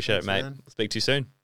 we appreciate it, mate. Man. Speak to you soon.